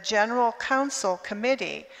with the General Council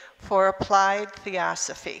Committee for Applied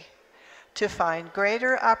Theosophy to find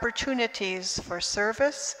greater opportunities for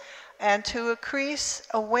service and to increase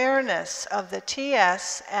awareness of the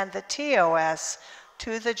TS and the TOS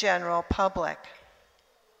to the general public.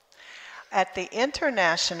 At the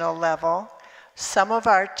international level, some of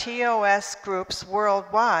our TOS groups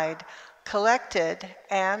worldwide collected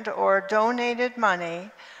and/or donated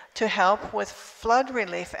money to help with flood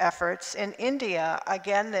relief efforts in India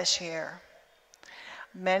again this year.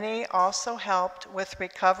 Many also helped with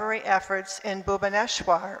recovery efforts in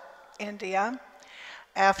Bhubaneswar, India,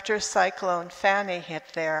 after Cyclone Fani hit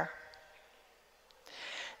there.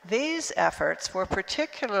 These efforts were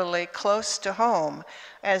particularly close to home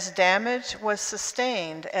as damage was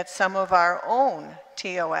sustained at some of our own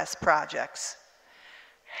TOS projects.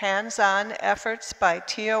 Hands-on efforts by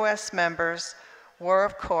TOS members were,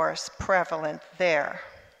 of course, prevalent there.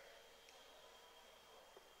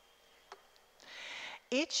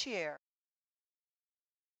 Each year,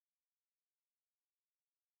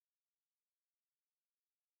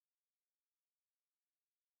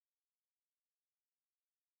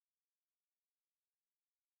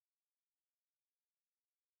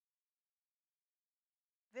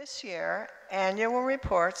 this year, annual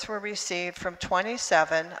reports were received from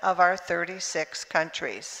 27 of our 36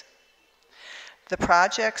 countries. The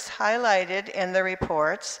projects highlighted in the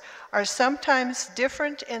reports are sometimes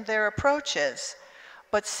different in their approaches,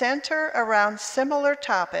 but center around similar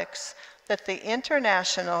topics that the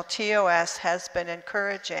international TOS has been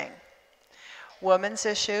encouraging: women's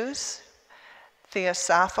issues,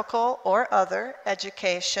 theosophical or other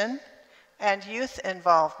education, and youth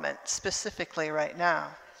involvement, specifically right now.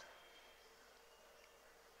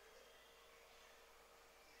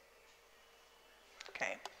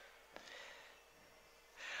 Okay.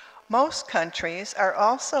 Most countries are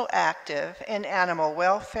also active in animal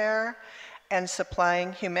welfare and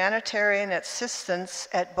supplying humanitarian assistance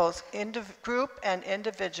at both group and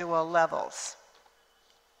individual levels.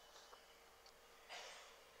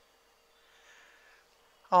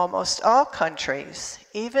 Almost all countries,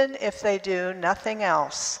 even if they do nothing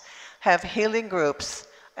else, have healing groups,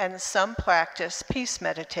 and some practice peace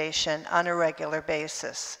meditation on a regular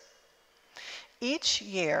basis. Each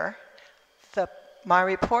year, my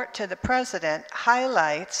report to the President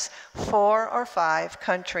highlights 4 or 5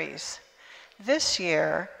 countries. This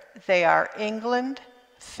year, they are England,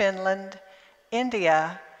 Finland,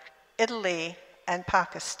 India, Italy, and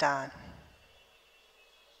Pakistan.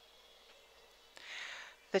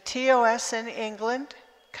 The TOS in England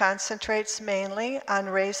concentrates mainly on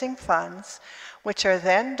raising funds, which are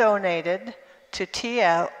then donated to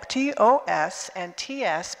TOS and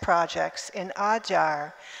TS projects in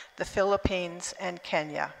Adyar, the Philippines, and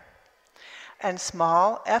Kenya, and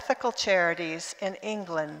small ethical charities in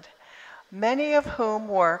England, many of whom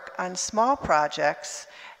work on small projects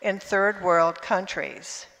in third world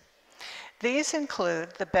countries. These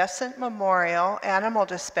include the Besant Memorial Animal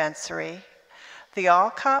Dispensary, the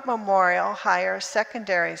Alcott Memorial Higher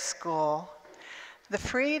Secondary School, the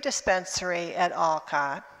Free Dispensary at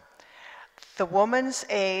Alcott, the Woman's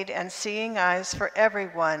Aid and Seeing Eyes for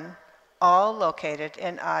Everyone, all located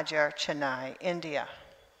in Adyar, Chennai, India.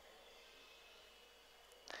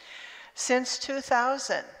 Since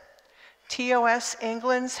 2000, TOS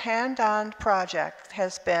England's hand-on project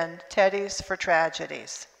has been Teddies for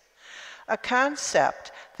Tragedies, a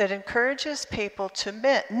concept that encourages people to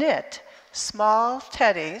knit small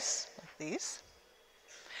teddies, like these,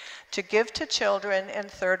 to give to children in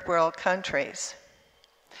third world countries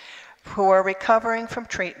who are recovering from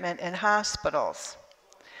treatment in hospitals.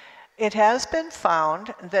 It has been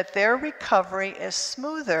found that their recovery is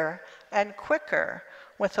smoother and quicker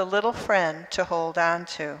with a little friend to hold on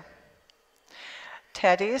to.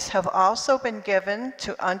 Teddies have also been given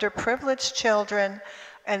to underprivileged children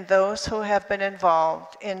and those who have been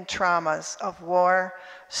involved in traumas of war,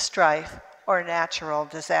 strife, or natural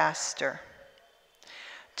disaster.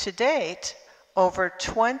 To date, over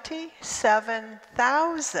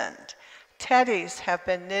 27,000 teddies have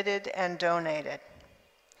been knitted and donated.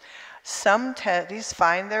 Some teddies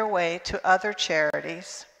find their way to other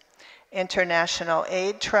charities: International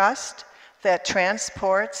Aid Trust, that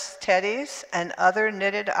transports teddies and other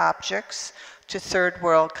knitted objects to third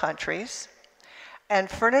world countries, and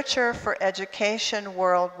Furniture for Education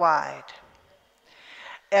Worldwide.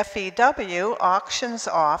 FEW auctions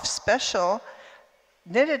off special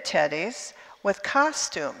knitted teddies with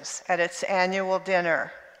costumes at its annual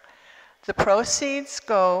dinner. The proceeds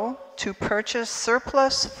go to purchase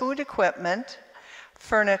surplus food equipment,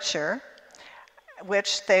 furniture,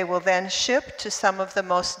 which they will then ship to some of the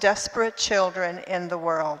most desperate children in the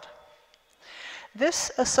world.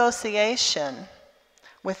 This association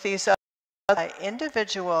with these other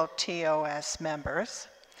individual TOS members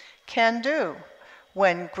can do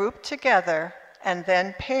when grouped together and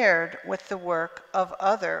then paired with the work of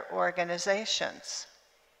other organizations.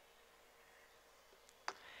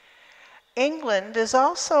 England is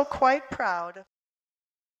also quite proud of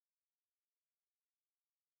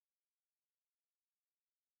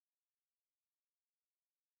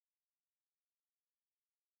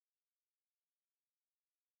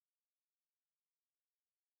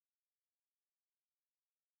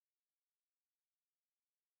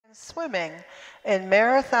swimming in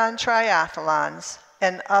marathon triathlons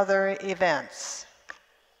and other events.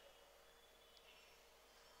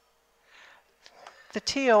 The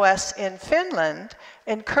TOS in Finland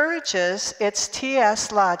encourages its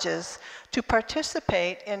TS lodges to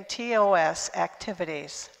participate in TOS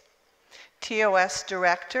activities. TOS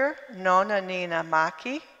Director Nona Nina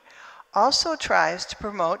Maki also tries to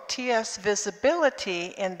promote TS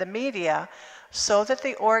visibility in the media so that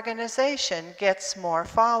the organization gets more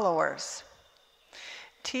followers.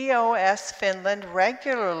 TOS Finland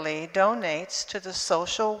regularly donates to the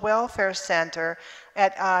Social Welfare Center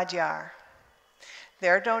at Adyar.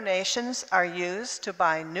 Their donations are used to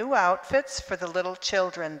buy new outfits for the little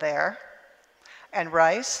children there, and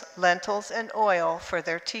rice, lentils, and oil for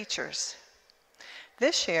their teachers.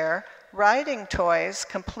 This year, riding toys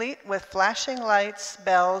complete with flashing lights,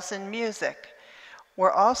 bells, and music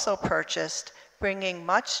were also purchased, bringing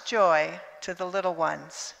much joy to the little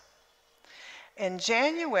ones. In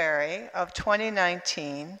January of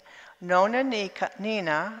 2019, Nona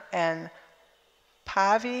Nina and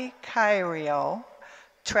Pavi Kairio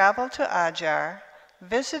traveled to Adyar,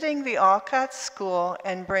 visiting the Alcott School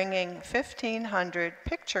and bringing 1,500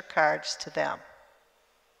 picture cards to them.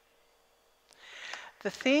 The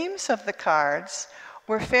themes of the cards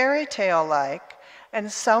were fairy tale-like,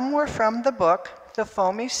 and some were from the book The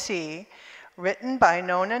Foamy Sea, written by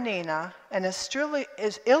Nona Nina and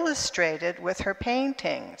is illustrated with her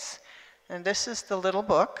paintings. And this is the little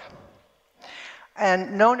book.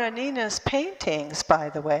 And Nona Nina's paintings, by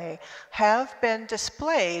the way, have been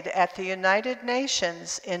displayed at the United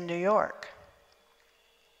Nations in New York.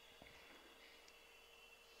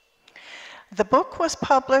 The book was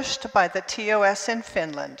published by the TOS in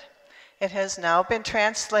Finland. It has now been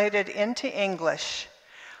translated into English.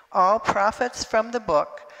 All profits from the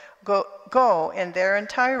book go in their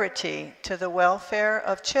entirety to the welfare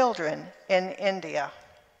of children in India.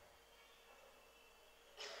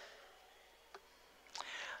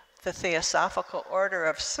 The Theosophical Order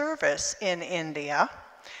of Service in India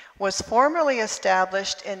was formally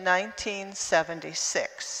established in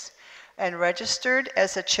 1976 and registered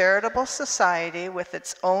as a charitable society with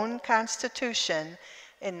its own constitution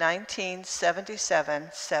in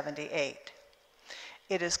 1977-78.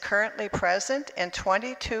 It is currently present in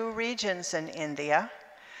 22 regions in India.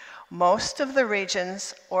 Most of the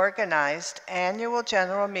regions organized annual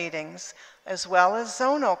general meetings as well as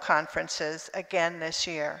zonal conferences again this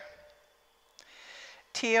year.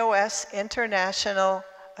 TOS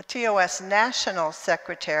National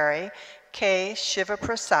Secretary K.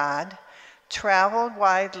 Shivaprasad traveled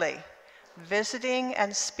widely, visiting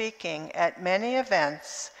and speaking at many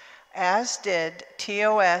events, as did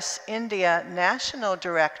TOS India National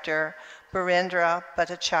Director Birendra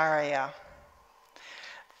Bhattacharya.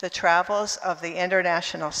 The travels of the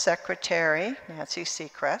International Secretary, Nancy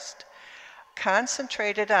Secrest,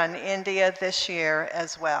 concentrated on India this year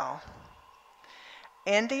as well.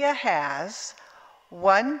 India has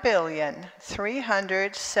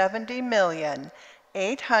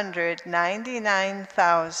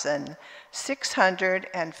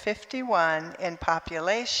 1,370,899,651 in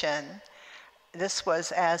population. This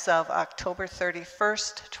was as of October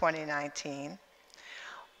 31st, 2019.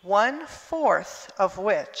 1/4 of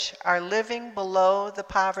which are living below the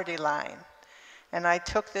poverty line. And I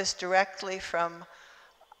took this directly from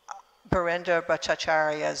Birendra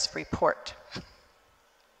Bhattacharya's report.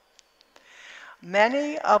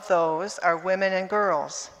 Many of those are women and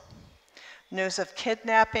girls. News of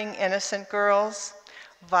kidnapping innocent girls,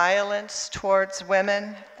 violence towards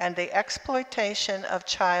women, and the exploitation of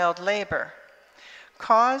child labor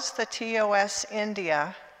caused the TOS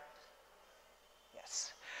India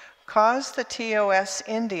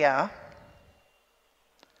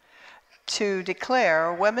to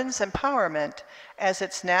declare women's empowerment as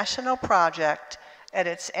its national project at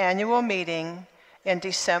its annual meeting in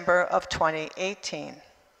December of 2018.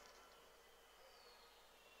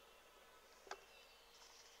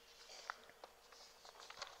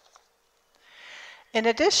 In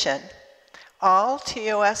addition, all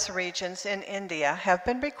TOS regions in India have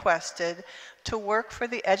been requested to work for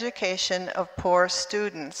the education of poor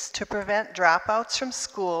students, to prevent dropouts from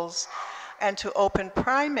schools, and to open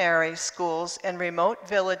primary schools in remote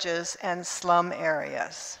villages and slum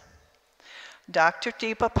areas. Dr.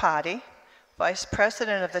 Deepa Patti, Vice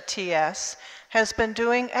President of the TS, has been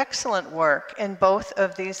doing excellent work in both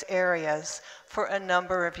of these areas for a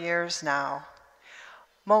number of years now.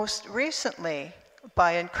 Most recently,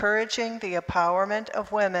 by encouraging the empowerment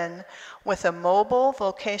of women with a mobile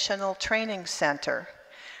vocational training center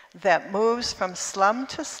that moves from slum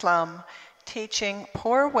to slum, teaching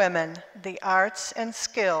poor women the arts and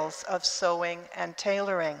skills of sewing and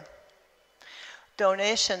tailoring.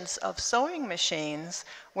 Donations of sewing machines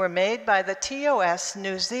were made by the TOS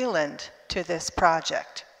New Zealand to this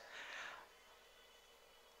project.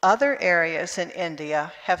 Other areas in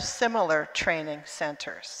India have similar training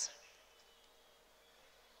centers.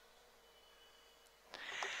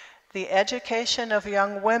 The education of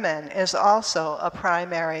young women is also a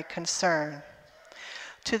primary concern.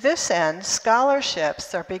 To this end,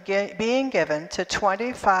 scholarships are being given to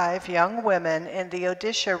 25 young women in the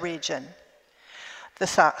Odisha region. The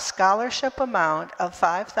scholarship amount of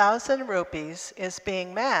 5,000 rupees is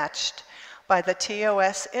being matched by the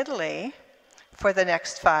TOS Italy for the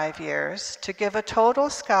next 5 years to give a total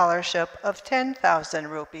scholarship of 10,000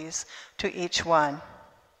 rupees to each one.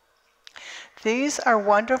 These are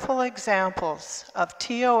wonderful examples of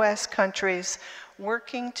TOS countries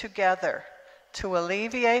working together to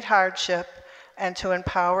alleviate hardship, and to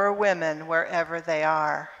empower women wherever they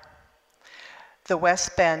are. The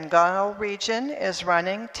West Bengal region is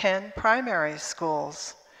running 10 primary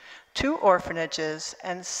schools, 2 orphanages,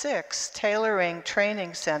 and 6 tailoring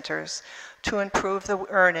training centers to improve the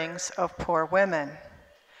earnings of poor women.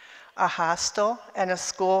 A hostel and a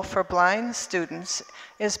school for blind students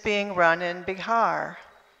is being run in Bihar.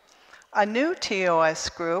 A new TOS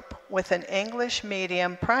group with an English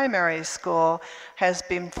medium primary school has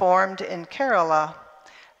been formed in Kerala,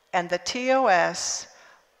 and the TOS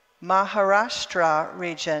Maharashtra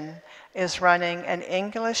region is running an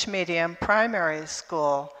English medium primary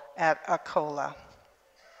school at Akola.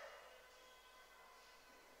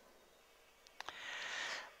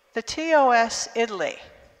 The TOS Italy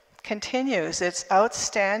continues its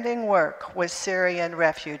outstanding work with Syrian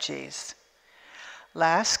refugees.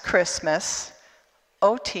 Last Christmas,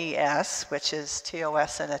 OTS, which is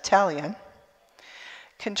TOS in Italian,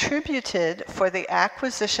 contributed for the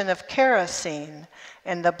acquisition of kerosene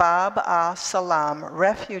in the Bab al-Salam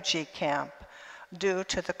refugee camp due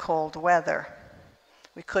to the cold weather.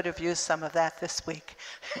 We could have used some of that this week.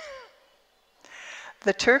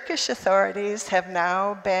 The Turkish authorities have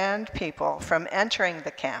now banned people from entering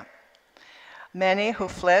the camp. Many who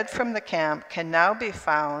fled from the camp can now be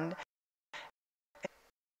found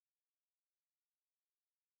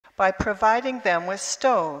by providing them with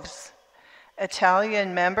stoves.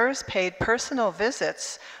 Italian members paid personal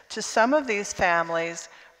visits to some of these families,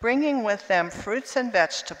 bringing with them fruits and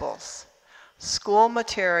vegetables. School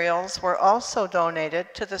materials were also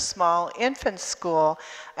donated to the small infant school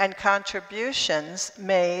and contributions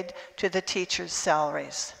made to the teachers'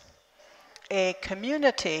 salaries. A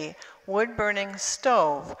community wood-burning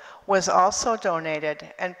stove was also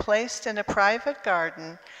donated and placed in a private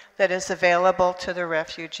garden that is available to the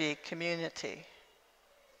refugee community.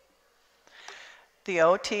 The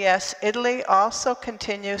OTS Italy also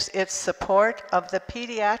continues its support of the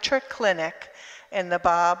pediatric clinic in the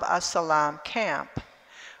Bab al-Salam camp,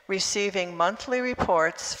 receiving monthly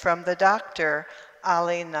reports from the doctor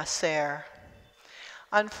Ali Nasser.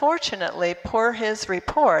 Unfortunately, per his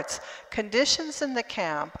reports, conditions in the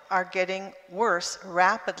camp are getting worse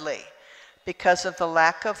rapidly because of the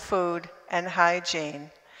lack of food and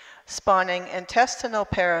hygiene, spawning intestinal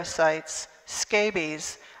parasites,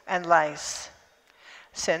 scabies, and lice.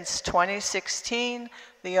 Since 2016,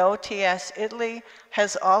 the OTS Italy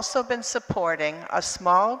has also been supporting a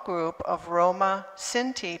small group of Roma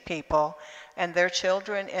Sinti people and their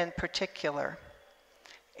children in particular.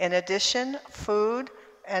 In addition, food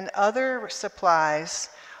and other supplies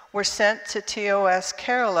were sent to TOS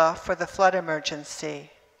Kerala for the flood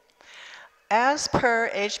emergency. As per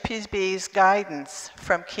HPB's guidance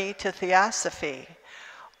from Key to Theosophy,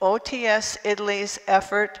 OTS Italy's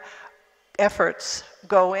efforts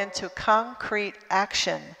go into concrete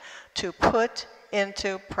action to put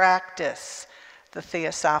into practice the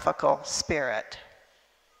Theosophical spirit.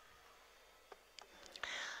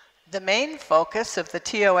 The main focus of the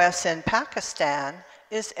TOS in Pakistan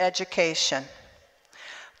is education.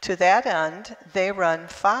 To that end, they run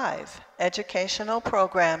 5 educational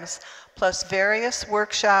programs plus various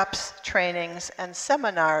workshops, trainings, and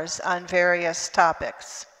seminars on various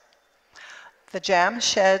topics. The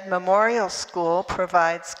Jamshed Memorial School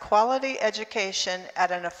provides quality education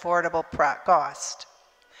at an affordable cost.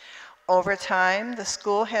 Over time, the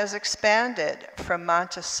school has expanded from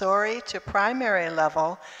Montessori to primary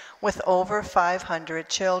level with over 500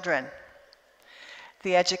 children.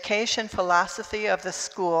 The education philosophy of the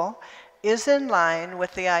school is in line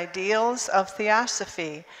with the ideals of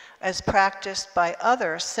Theosophy as practiced by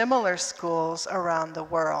other similar schools around the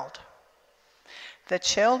world. The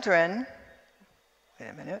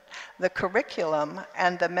curriculum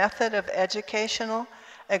and the method of educational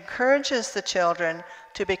encourages the children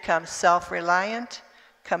to become self-reliant,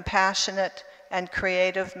 compassionate, and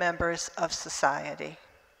creative members of society.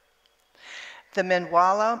 The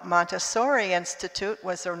Minwala Montessori Institute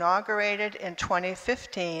was inaugurated in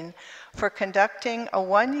 2015 for conducting a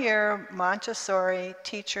 1-year Montessori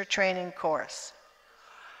teacher training course.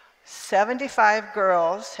 75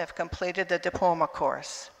 girls have completed the diploma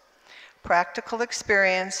course. Practical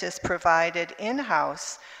experience is provided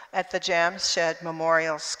in-house at the Jamshed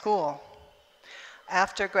Memorial School.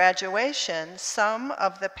 After graduation, some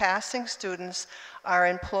of the passing students are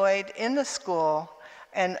employed in the school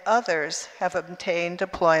and others have obtained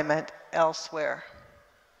employment elsewhere.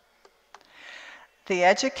 The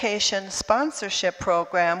education sponsorship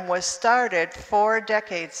program was started 4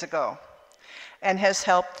 decades ago and has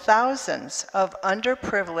helped thousands of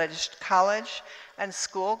underprivileged college and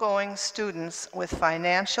school-going students with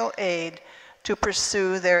financial aid to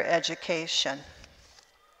pursue their education,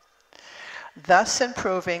 thus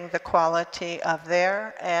improving the quality of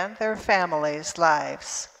their and their families'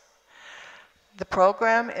 lives. The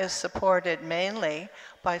program is supported mainly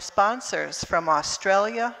by sponsors from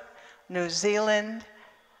Australia, New Zealand,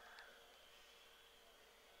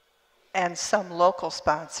 and some local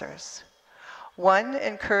sponsors. One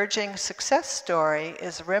encouraging success story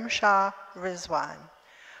is Rimshah Rizwan,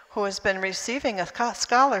 who has been receiving a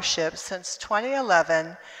scholarship since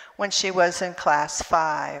 2011 when she was in class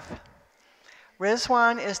 5.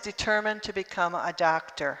 Rizwan is determined to become a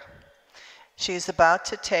doctor. She's about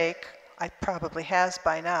to take, probably has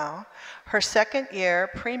by now, her second-year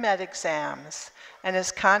pre-med exams and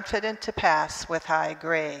is confident to pass with high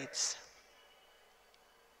grades.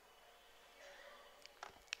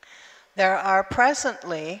 There are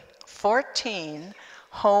presently 14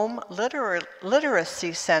 home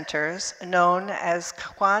literacy centers known as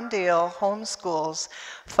Kwandil homeschools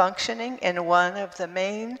functioning in one of the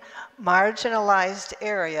main marginalized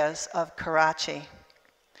areas of Karachi.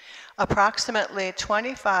 Approximately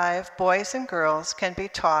 25 boys and girls can be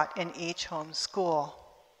taught in each home school.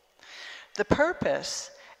 The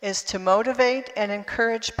purpose is to motivate and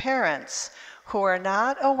encourage parents who are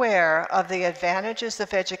not aware of the advantages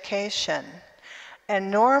of education and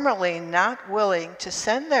normally not willing to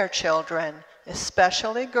send their children,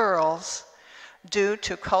 especially girls, due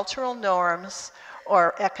to cultural norms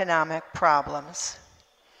or economic problems.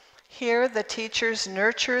 Here, the teachers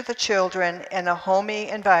nurture the children in a homey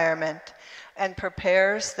environment and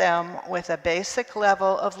prepares them with a basic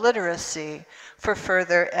level of literacy for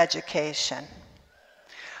further education.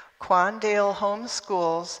 Kwandil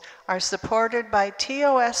homeschools are supported by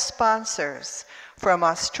TOS sponsors from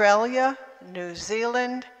Australia, New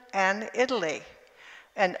Zealand, and Italy,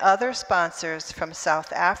 and other sponsors from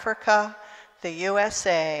South Africa, the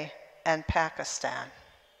USA, and Pakistan.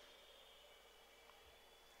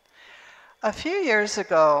 A few years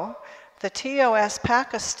ago, the TOS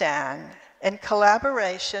Pakistan, in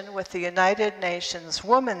collaboration with the United Nations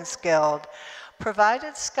Women's Guild,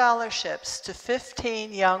 provided scholarships to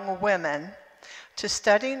 15 young women to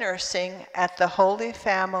study nursing at the Holy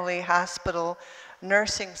Family Hospital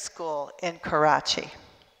Nursing School in Karachi.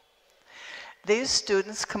 These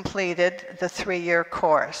students completed the 3-year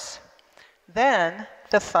course. Then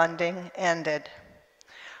the funding ended.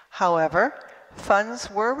 However, funds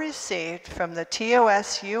were received from the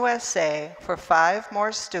TOS USA for 5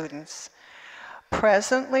 more students.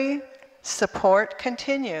 Presently, support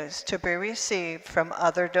continues to be received from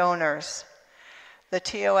other donors. The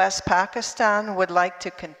TOS Pakistan would like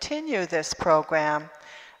to continue this program,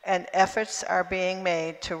 and efforts are being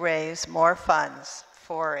made to raise more funds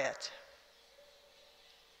for it.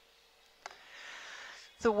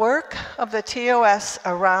 The work of the TOS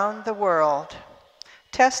around the world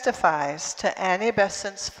testifies to Annie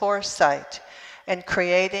Besant's foresight in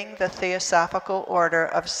creating the Theosophical Order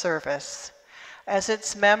of Service, as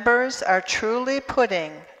its members are truly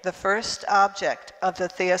putting the first object of the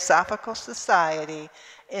Theosophical Society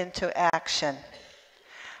into action.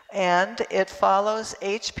 And it follows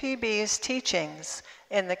HPB's teachings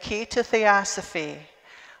in the Key to Theosophy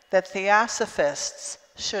that Theosophists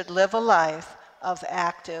should live a life of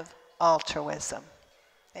active altruism.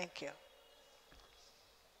 Thank you.